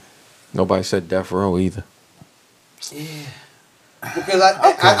issue. Nobody said Death Row either. Because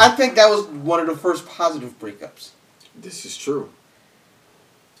I think that was one of the first positive breakups. This is true.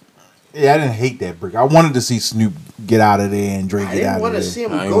 Yeah, I didn't hate that break. I wanted to see Snoop get out of there and Drake I get out didn't of want there. to see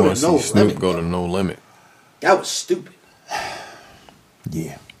him I ain't go want to to no see Snoop limit. go to No Limit. That was stupid.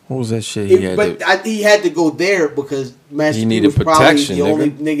 Yeah. What was that shit he had to... He had to go there because Master He P needed was probably protection, the only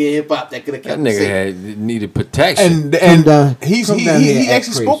nigga. nigga in hip hop that could have That kept nigga him safe. needed protection. And down- he come down here and act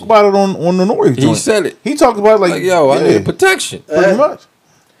actually spoke crazy. about it on the Nori joint. He said it. He talked about it Like, yo, I yeah, needed protection. pretty much.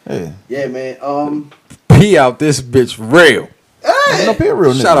 Yeah. Yeah, man. P out this bitch real. I'm up here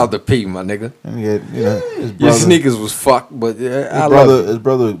real nigga. Shout out to P, my nigga. And he had, you know, his Your brother, sneakers was fucked, but I his love brother, it. his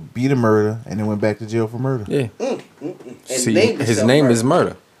brother beat a murder and then went back to jail for murder. Yeah. And See, named his himself name Murder. is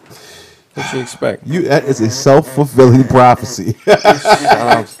Murder. What you expect? That is a self-fulfilling prophecy. Shout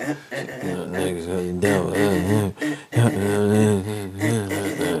out.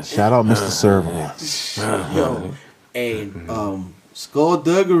 Shout out Mr. Servant. Yo, and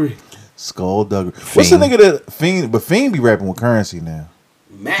Skullduggery. Skullduggery. What's the nigga that Fiend? But Fiend be rapping with Currency now,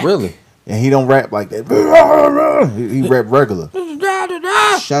 Mac. Really? and he don't rap like that. He rap regular.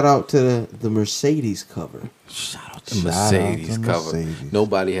 Shout out to the Mercedes cover. Shout out to Shout out Mercedes to cover. Mercedes.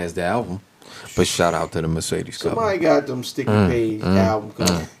 Nobody has the album, but shout out to the Mercedes Somebody cover. got them sticky page album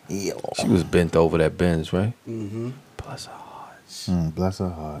cover. She was bent over that Benz, right? Mm-hmm. Bless her heart. Bless her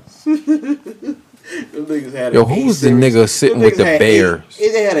heart. Them niggas had Yo, an who A was the series. nigga sitting Them with niggas the had Bears?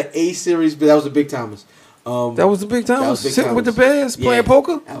 They had an A series, but that was the Big Timers. That was the Big Timers? Big Sitting with the Timers. Bears playing Yeah,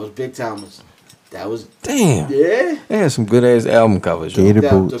 poker? That was Big Timers. That was Damn. yeah. They had some good ass album covers. Yo. Gator The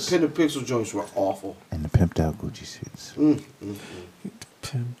boots Pin and Pixel joints were awful. and the pimped out Gucci suits.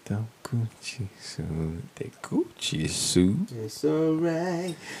 Pimped out Gucci suit. The Gucci suit. It's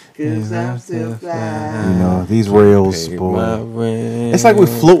alright, cause I'm still fly. You know, these rails, Pay my boy. rent, It's like we're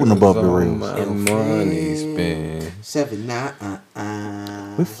floating above the 'cause all rails. My money spent.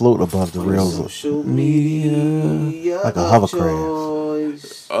 7-9. We float above the rails Social media like a of hovercraft.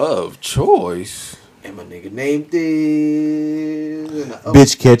 choice. Of choice. And my nigga named this. And the other-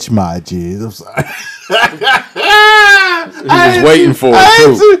 Bitch, catch my jizz. I'm sorry. He was waiting for it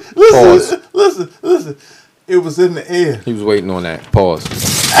too. Listen. It was in the air. He was waiting on that. Pause.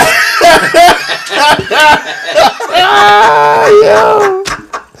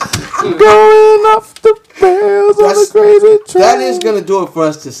 Going off the rails on a crazy train. That is gonna do it for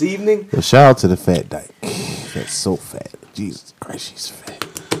us this evening. Yo, shout out to the fat dyke. That's so fat. Jesus Christ, she's fat.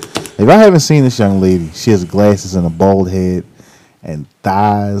 If I haven't seen this young lady, she has glasses and a bald head and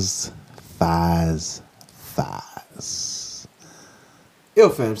thighs. Yo,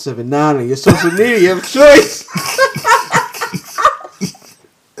 fam, 7-9 on your social media of choice.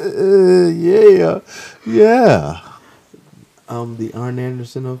 Yeah. The Arn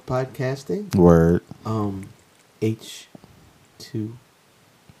Anderson of podcasting. Word. H2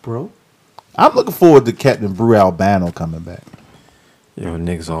 Bro. I'm looking forward to Captain Brew Albano coming back. Yo,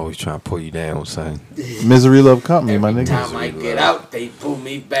 niggas always trying to pull you down, son. Misery Love Company, my Every nigga. time I get out, they pull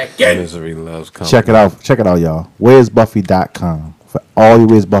me back in. Misery loves company. Check it out, y'all. Where'sBuffy.com for all your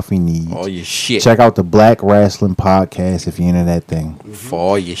Where's Buffy needs. All your shit. Check out the Black Wrestling Podcast if you're into that thing. For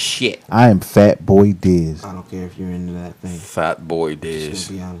all your shit. I am Fat Boy Diz, I don't care if you're into that thing. Fat boy Just dish.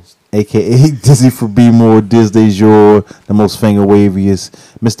 to be honest. a.k.a. Dizzy for Be More, Diz De Jour, the most finger waviest,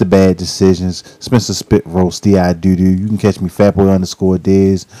 Mr. Bad Decisions, Spencer Spit Roast, D.I. Doo-Doo. You can catch me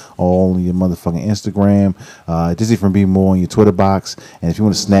Fatboy_Diz all on your motherfucking Instagram. Dizzy from Be More on your Twitter box. And if you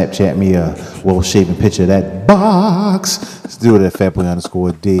want to Snapchat me a well-shaven picture of that box, let's do it at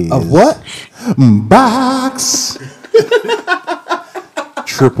Fatboy_Diz. Of what? Box.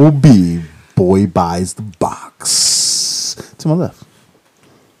 Triple B, boy buys the box. To my left.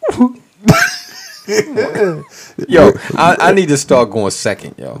 Yo, I need to start going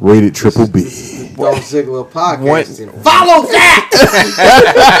second, yo. Rated Triple B. Dolph Ziggler podcasting. Follow that!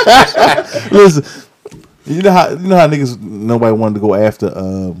 Listen, you know how niggas nobody wanted to go after.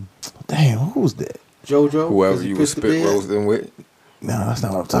 Damn, who was that? JoJo. Whoever 'cause he you were pissed the spit bed. roasting with. No, that's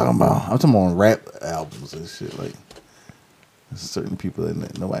not what I'm talking about. I'm talking about rap albums and shit. Like, there's certain people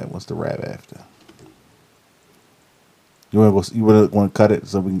that nobody wants to rap after. You want to go? You want to cut it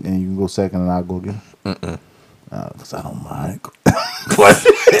so and you can go second and I'll go again. Because I don't mind. What?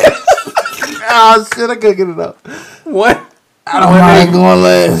 Oh shit! I couldn't get it up. What? I don't mind going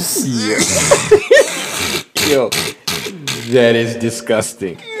last. Yo, that is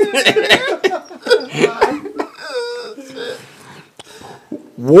disgusting.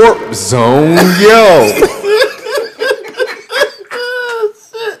 Warp Zone, yo.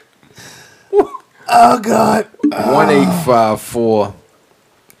 Oh God. 1854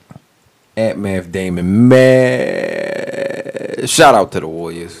 at Math Damon. Man, shout out to the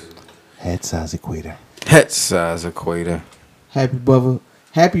Warriors. Head size equator. Head size equator. Happy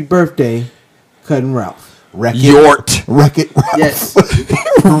birthday, Cutting Ralph. Yort. Wreck it. Yes.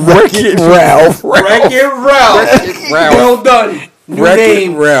 Wreck-It Ralph. Wreck-It Ralph. Ralph. Well done. New Wreck-It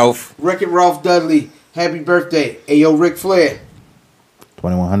name. Ralph. Wreck-It Ralph Dudley. Happy birthday. Ayo, Ric Flair.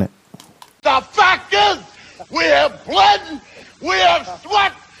 2100. The fact is, we have bled, we have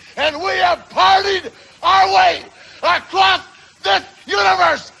sweat, and we have partied our way across this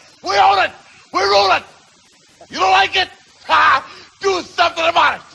universe. We own it. We rule it. You don't like it? Ha! Do something about it.